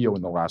learning video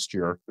in the last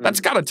year.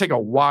 That's got to take a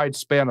wide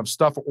span of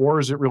stuff, or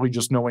is it really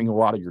just knowing a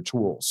lot of your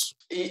tools?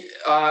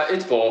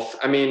 It's both.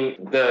 I mean,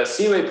 the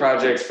Seaway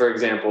projects, for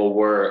example,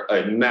 were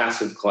a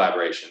massive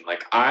collaboration.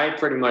 Like I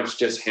pretty much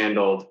just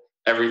handled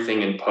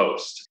everything in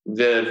post.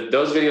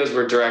 Those videos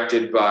were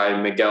directed by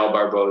Miguel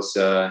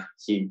Barbosa.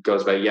 He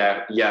goes by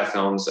Yeah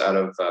Films out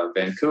of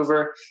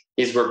Vancouver.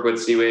 He's worked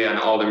with Seaway on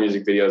all their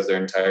music videos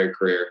their entire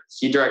career.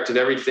 He directed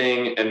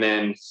everything, and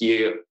then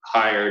he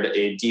hired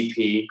a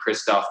DP,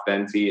 Christophe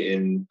Benfi,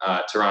 in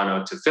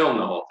Toronto to film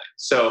the whole thing.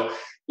 So,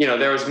 you know,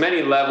 there was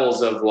many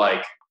levels of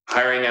like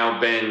hiring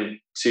out Ben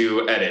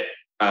to edit,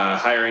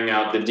 hiring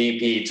out the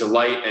DP to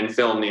light and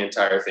film the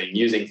entire thing,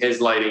 using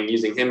his lighting,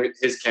 using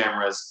his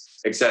cameras,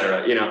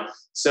 etc. You know,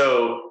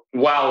 so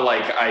while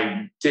like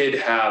I did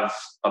have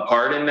a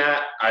part in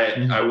that,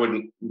 I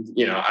wouldn't,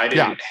 you know, I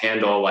didn't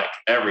handle like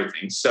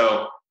everything.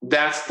 So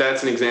that's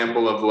an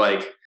example of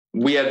like,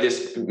 we have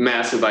this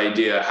massive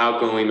idea. How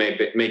can we make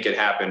it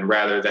happen?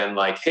 Rather than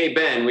like, hey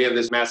Ben, we have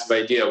this massive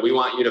idea. We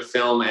want you to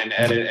film and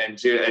edit and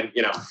shoot, and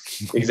you know,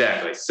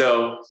 exactly.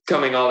 So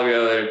coming all the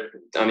way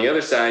on the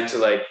other side to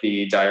like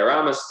the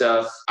diorama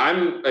stuff,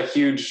 I'm a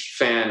huge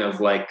fan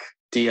of like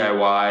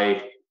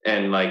DIY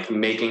and like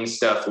making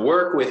stuff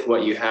work with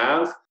what you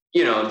have.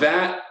 You know,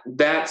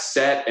 that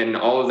set and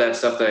all of that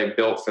stuff that I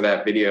built for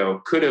that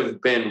video could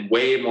have been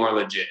way more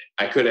legit.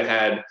 I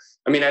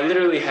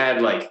literally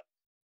had like,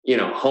 you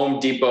know,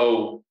 Home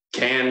Depot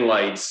can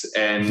lights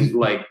and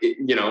like,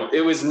 you know,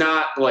 it was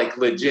not like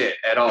legit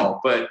at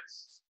all, but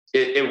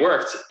it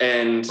worked.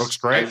 And looks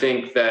great. I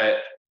think that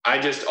I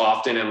just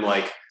often am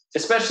like,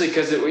 especially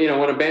because, you know,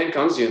 when a band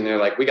comes to you and they're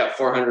like, we got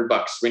 $400,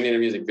 we need a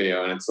music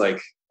video. And it's like,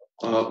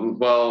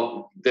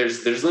 well,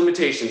 there's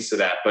limitations to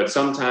that, but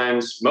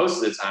sometimes, most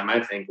of the time,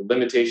 I think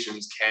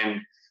limitations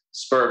can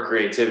spur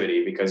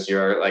creativity because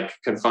you're like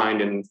confined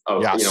in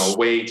you know, a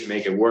way to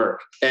make it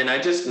work. And I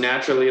just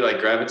naturally like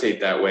gravitate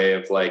that way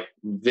of like,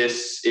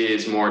 this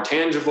is more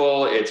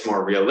tangible, it's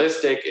more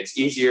realistic, it's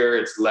easier,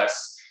 it's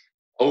less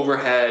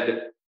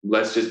overhead.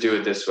 Let's just do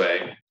it this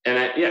way. And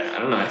I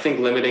don't know. I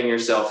think limiting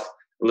yourself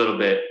a little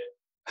bit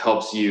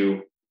helps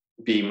you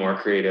be more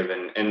creative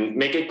and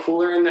make it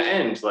cooler in the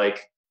end.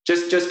 Like,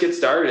 just get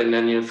started and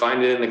then you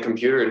find it in the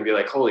computer and be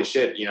like, holy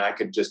shit, you know, I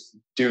could just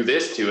do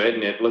this to it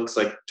and it looks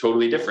like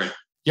totally different.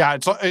 Yeah,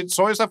 it's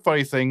always that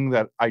funny thing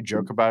that I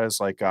joke about is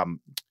like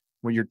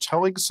when you're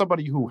telling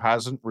somebody who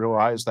hasn't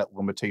realized that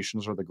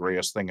limitations are the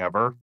greatest thing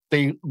ever,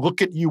 they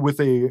look at you with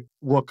a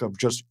look of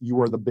just,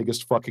 you are the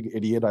biggest fucking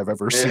idiot I've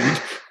ever seen.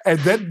 And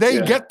then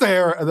they get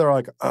there and they're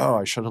like, oh,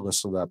 I should have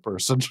listened to that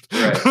person.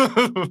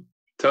 Right.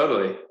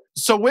 Totally.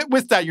 So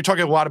with that, you're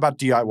talking a lot about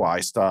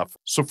DIY stuff.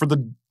 So for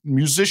the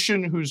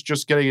musician who's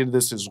just getting into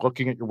this, is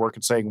looking at your work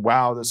and saying,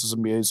 wow, this is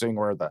amazing,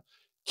 or the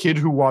kid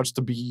who wants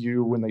to be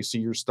you when they see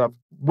your stuff,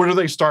 where do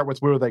they start with?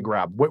 Where do they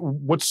grab?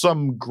 What's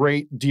some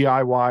great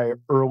DIY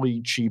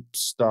early cheap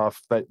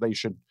stuff that they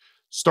should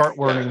start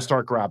learning,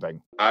 start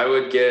grabbing? I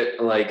would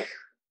get like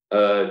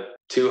a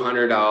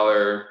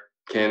 $200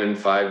 Canon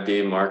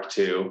 5D Mark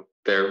II.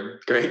 They're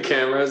great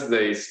cameras.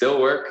 They still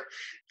work.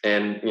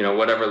 And, you know,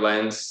 whatever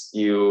lens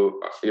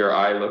your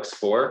eye looks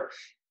for.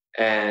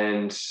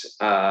 And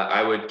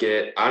I would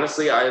get,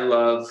 honestly, I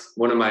love,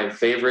 one of my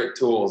favorite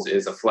tools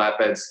is a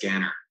flatbed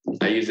scanner.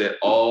 I use it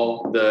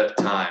all the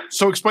time.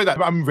 So explain that.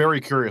 I'm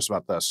very curious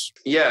about this.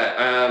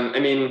 Yeah. I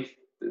mean,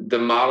 the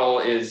model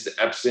is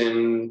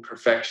Epson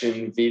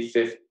Perfection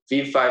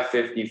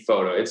V550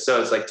 photo. It's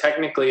like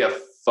technically a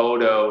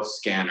photo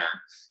scanner.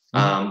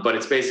 But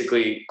it's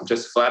basically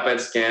just a flatbed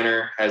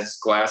scanner, has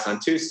glass on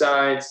two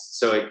sides,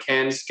 so it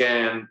can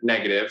scan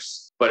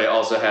negatives, but it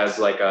also has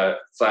like a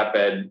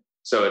flatbed,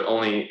 so it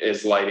only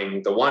is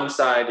lighting the one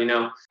side, you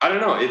know? I don't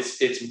know.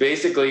 It's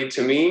basically,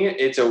 to me,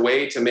 it's a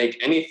way to make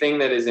anything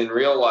that is in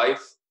real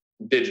life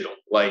digital.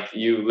 Like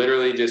you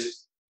literally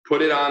just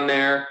put it on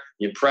there,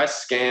 you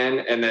press scan,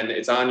 and then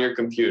it's on your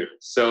computer.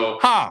 So,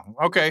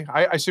 okay.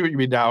 I see what you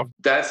mean now.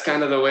 That's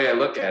kind of the way I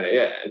look at it.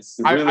 Yeah, it's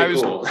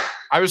really cool.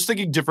 I was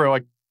thinking different.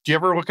 Like, do you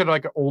ever look at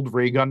like old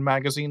ray gun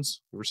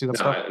magazines? You ever see that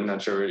stuff? I'm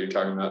not sure what you're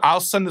talking about. I'll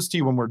send this to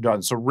you when we're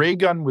done. So Ray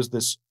Gun was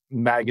this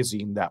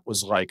magazine that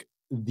was like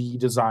the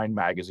design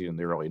magazine in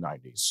the early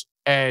 90s.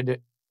 And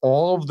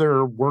all of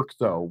their work,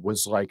 though,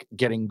 was like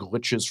getting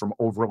glitches from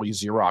overly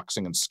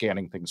Xeroxing and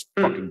scanning things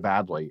fucking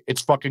badly.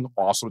 It's fucking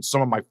awesome. It's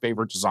some of my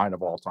favorite design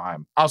of all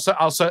time. I'll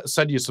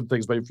send you some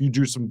things, but if you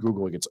do some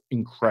Googling, it's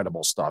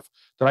incredible stuff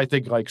that I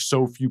think like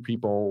so few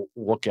people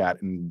look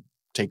at and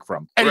take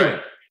from. Anyway.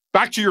 Right.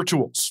 Back to your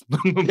tools.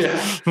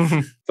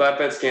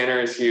 Flatbed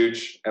scanner is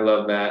huge. I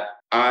love that.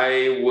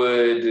 I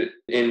would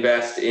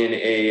invest in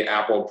a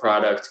Apple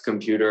product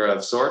computer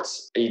of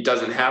sorts. It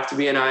doesn't have to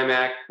be an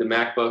iMac. The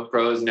MacBook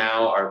Pros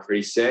now are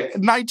pretty sick.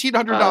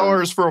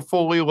 $1,900 for a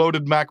fully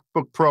loaded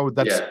MacBook Pro.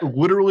 That's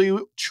literally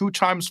 2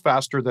 times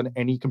faster than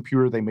any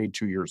computer they made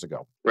 2 years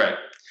ago. Right.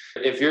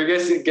 If you're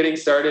just getting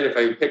started, if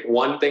I pick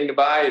one thing to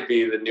buy, it'd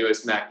be the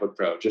newest MacBook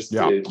Pro. It's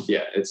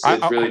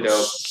really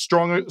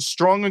dope.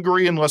 Strong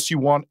agree, unless you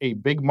want a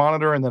big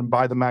monitor and then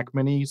buy the Mac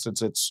Mini,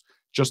 since it's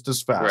just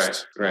as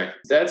fast. Right.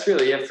 That's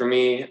really it for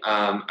me.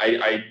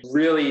 I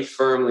really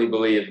firmly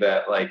believe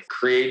that like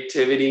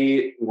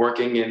creativity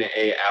working in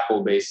a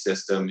Apple-based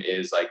system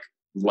is like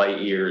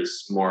light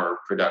years more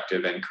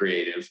productive and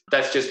creative.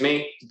 That's just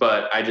me,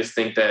 but I just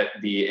think that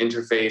the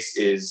interface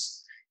is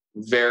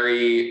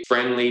very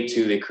friendly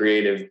to the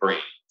creative brain.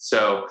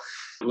 So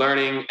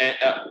learning,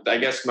 I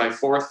guess my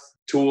fourth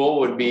tool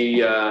would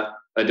be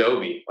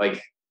Adobe.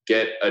 Like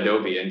get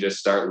Adobe and just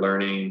start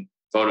learning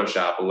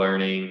Photoshop,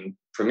 learning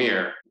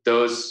Premiere.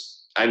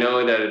 Those, I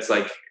know that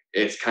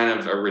it's kind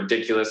of a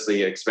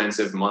ridiculously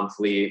expensive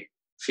monthly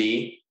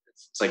fee.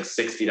 It's like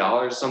 $60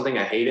 or something.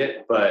 I hate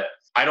it, but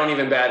I don't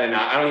even bat an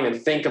eye. I don't even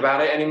think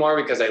about it anymore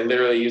because I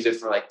literally use it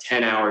for like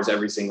 10 hours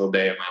every single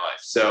day of my life.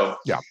 So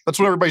yeah, that's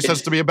what everybody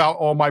says to me about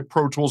all my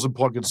Pro Tools and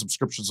plugin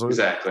subscriptions. So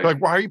exactly. Like,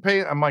 why are you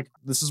paying? I'm like,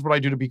 this is what I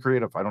do to be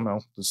creative. I don't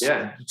know. It's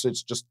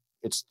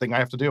the thing I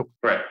have to do.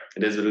 Right.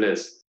 It is what it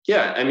is.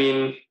 Yeah. I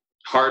mean,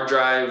 hard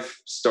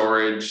drive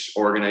storage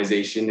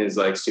organization is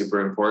like super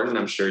important.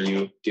 I'm sure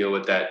you deal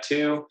with that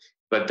too.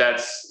 But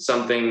that's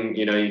something,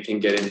 you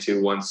can get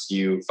into once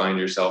you find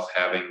yourself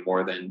having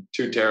more than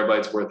 2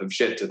 terabytes worth of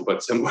shit to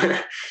put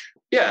somewhere.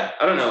 Yeah,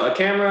 I don't know. A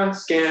camera,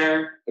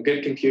 scanner, a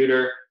good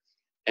computer,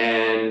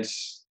 and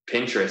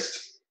Pinterest.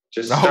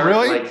 Just start,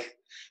 really?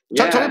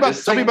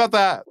 Tell me about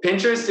that.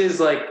 Pinterest is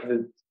like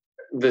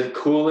the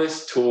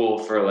coolest tool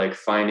for like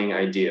finding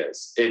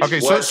ideas. It's okay,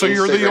 what so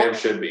Instagram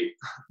should be.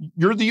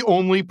 You're the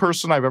only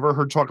person I've ever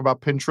heard talk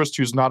about Pinterest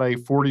who's not a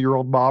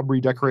 40-year-old mob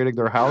redecorating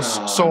their house.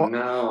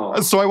 No.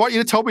 So I want you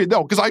to tell me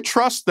no, because I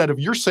trust that if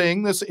you're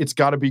saying this, it's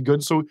got to be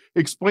good. So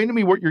explain to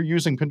me what you're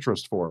using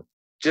Pinterest for.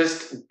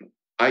 Just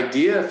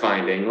idea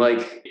finding.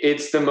 Like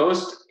it's the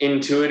most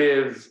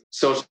intuitive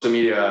social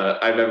media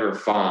I've ever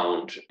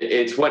found.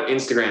 It's what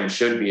Instagram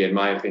should be, in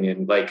my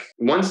opinion. Like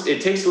once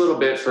it takes a little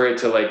bit for it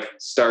to like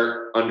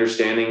start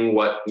understanding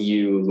what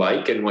you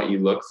like and what you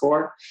look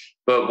for.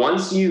 But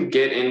once you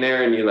get in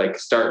there and you like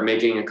start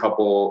making a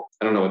couple,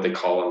 I don't know what they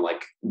call them,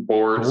 like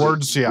boards,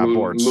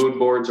 mood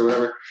boards or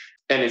whatever.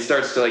 And it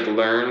starts to like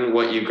learn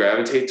what you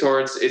gravitate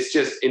towards. It's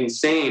just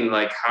insane,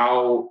 like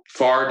how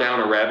far down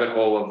a rabbit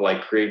hole of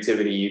like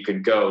creativity you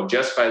could go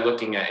just by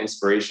looking at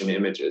inspiration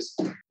images.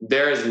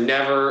 There has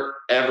never,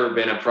 ever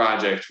been a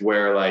project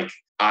where like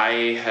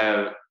I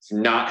have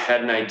not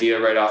had an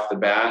idea right off the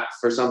bat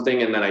for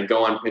something. And then I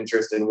go on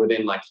Pinterest and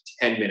within like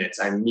 10 minutes,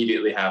 I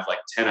immediately have like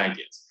 10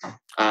 ideas.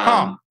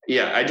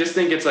 Yeah, I just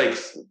think it's like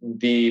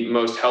the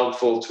most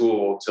helpful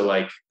tool to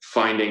like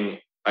finding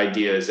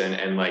ideas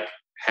and like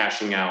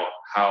hashing out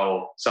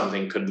how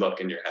something could look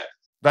in your head.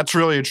 That's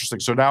really interesting.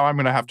 So now I'm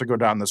going to have to go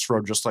down this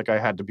road just like I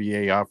had to be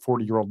a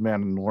 40-year-old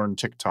man and learn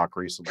TikTok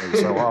recently.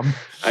 So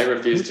I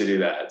refuse to do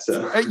that.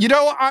 So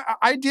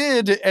I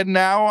did, and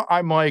now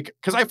I'm like,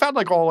 because I found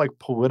like all like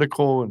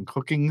political and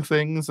cooking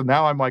things, and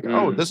now I'm like,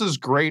 oh, this is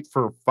great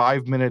for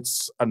 5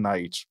 minutes a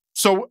night.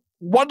 So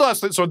one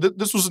last thing. So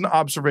this was an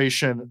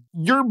observation.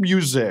 Your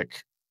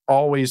music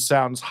always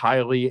sounds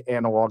highly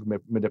analog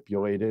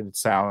manipulated.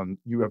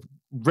 You have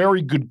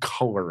very good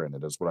color in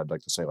it, is what I'd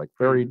like to say, like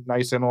very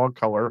nice analog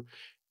color.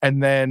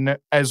 And then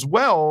as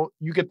well,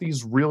 you get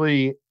these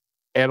really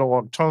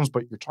analog tones,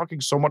 but you're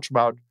talking so much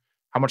about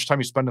how much time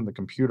you spend in the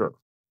computer.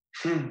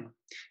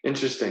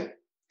 Interesting.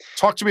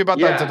 Talk to me about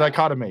that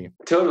dichotomy.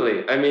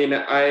 Totally. I mean,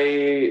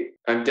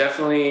 I'm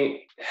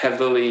definitely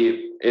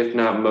heavily, if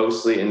not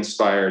mostly,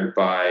 inspired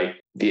by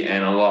the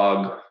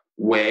analog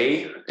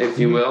way, if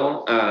you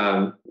will.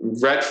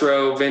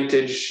 Retro,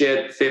 vintage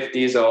shit,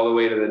 50s all the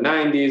way to the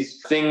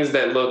 90s, things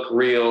that look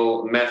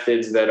real,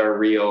 methods that are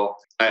real.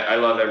 I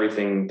love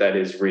everything that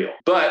is real.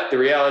 But the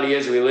reality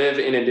is we live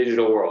in a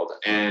digital world,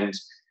 and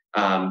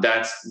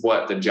that's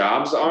what the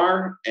jobs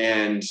are.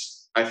 And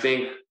I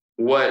think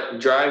what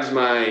drives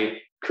my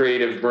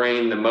creative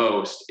brain the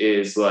most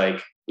is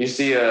like, you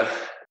see a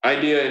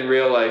idea in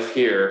real life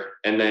here,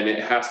 and then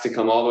it has to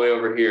come all the way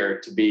over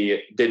here to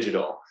be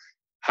digital.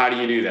 How do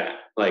you do that?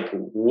 Like,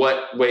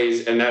 what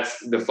ways? And that's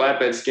the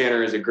flatbed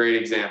scanner is a great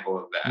example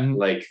of that.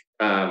 Like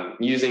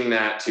using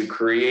that to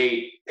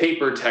create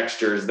paper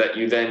textures that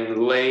you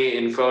then lay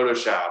in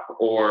Photoshop,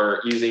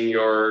 or using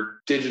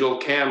your digital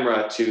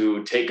camera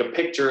to take a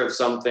picture of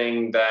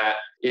something that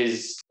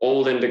is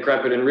old and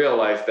decrepit in real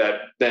life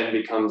that then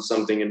becomes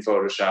something in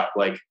Photoshop.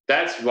 Like,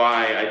 that's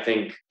why I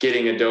think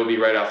getting Adobe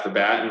right off the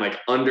bat and like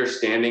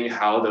understanding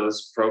how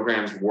those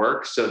programs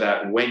work, so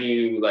that when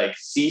you like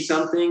see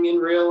something in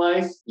real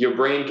life, your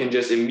brain can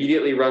just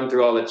immediately run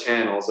through all the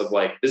channels of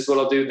like, this is what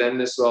I'll do, then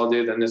this is what I'll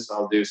do, then this is what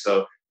I'll do.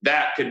 So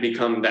that could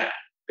become that,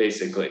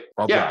 basically.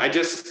 Okay. Yeah,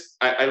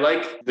 I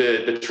like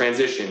the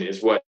transition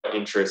is what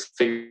interests,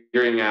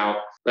 figuring out,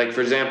 like,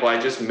 for example, I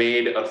just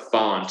made a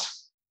font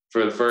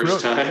for the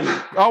first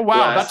time. Oh,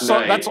 wow.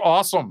 That's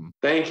awesome.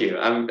 Thank you.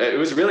 It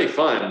was really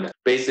fun.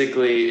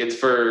 Basically, it's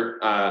for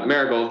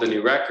Marigold, the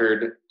new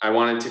record. I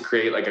wanted to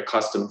create like a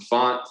custom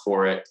font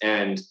for it.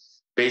 And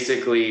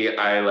basically,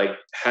 I like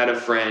had a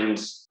friend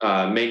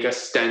make a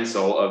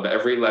stencil of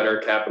every letter,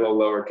 capital,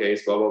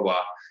 lowercase, blah, blah,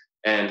 blah,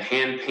 and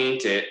hand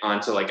paint it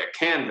onto like a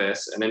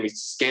canvas. And then we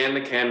scan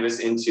the canvas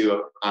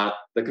into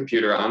the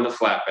computer on the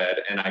flatbed,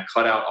 and I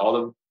cut out all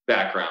the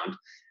background.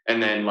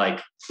 And then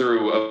like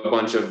through a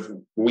bunch of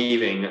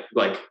weaving,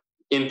 like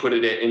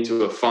inputted it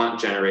into a font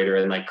generator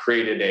and like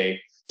created a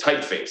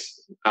typeface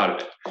out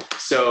of it.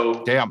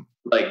 So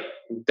like,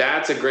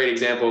 that's a great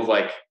example of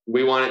like,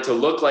 we want it to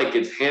look like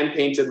it's hand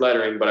painted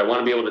lettering, but I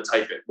want to be able to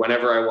type it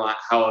whenever I want,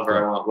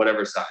 however I want,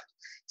 whatever size.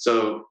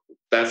 So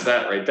that's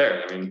that right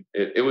there. I mean,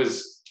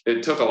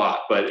 it took a lot,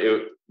 but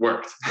it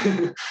worked.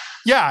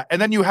 Yeah. And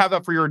then you have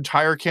that for your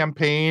entire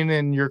campaign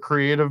and your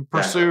creative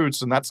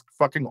pursuits. And that's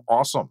fucking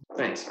awesome.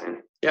 Thanks, man.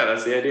 Yeah,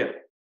 that's the idea.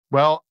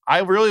 Well,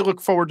 I really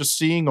look forward to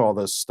seeing all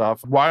this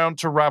stuff. Why don't,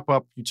 to wrap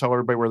up, you tell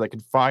everybody where they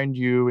can find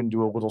you and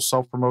do a little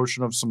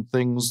self-promotion of some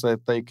things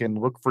that they can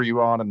look for you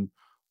on, and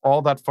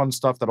all that fun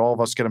stuff that all of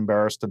us get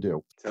embarrassed to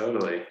do.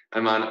 Totally.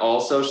 I'm on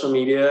all social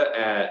media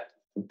at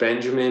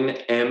Benjamin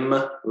M.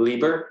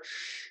 Lieber.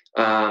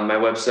 My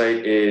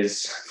website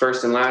is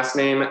first and last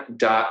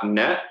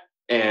name.net.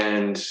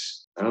 And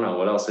I don't know,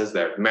 what else is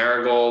there?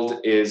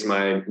 Marigold is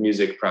my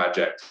music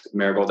project,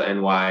 Marigold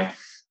NY.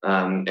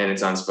 And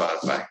it's on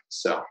Spotify.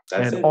 So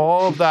that's it.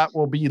 All of that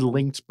will be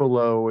linked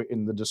below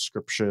in the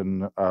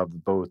description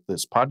of both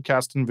this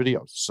podcast and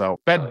videos. So,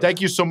 Ben,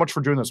 thank you so much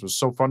for doing this. It was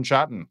so fun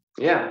chatting.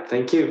 Yeah,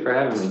 thank you for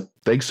having me.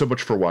 Thanks so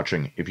much for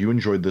watching. If you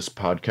enjoyed this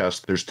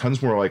podcast, there's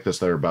tons more like this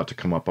that are about to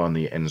come up on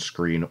the end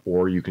screen,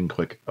 or you can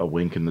click a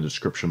link in the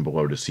description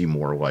below to see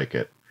more like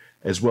it.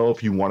 As well,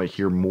 if you want to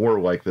hear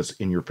more like this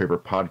in your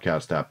favorite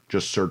podcast app,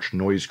 just search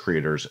Noise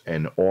Creators,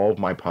 and all of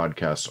my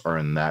podcasts are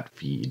in that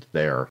feed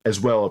there. As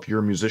well, if you're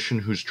a musician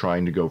who's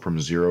trying to go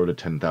from 0 to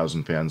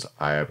 10,000 fans,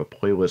 I have a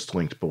playlist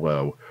linked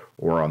below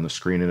or on the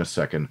screen in a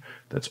second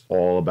that's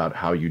all about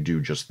how you do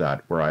just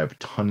that, where I have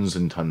tons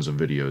and tons of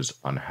videos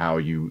on how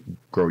you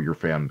grow your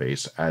fan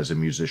base as a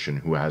musician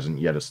who hasn't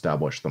yet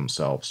established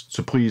themselves.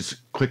 So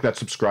please click that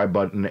subscribe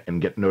button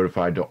and get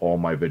notified to all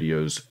my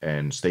videos,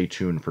 and stay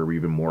tuned for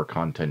even more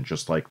content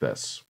just like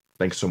this.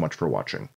 Thanks so much for watching.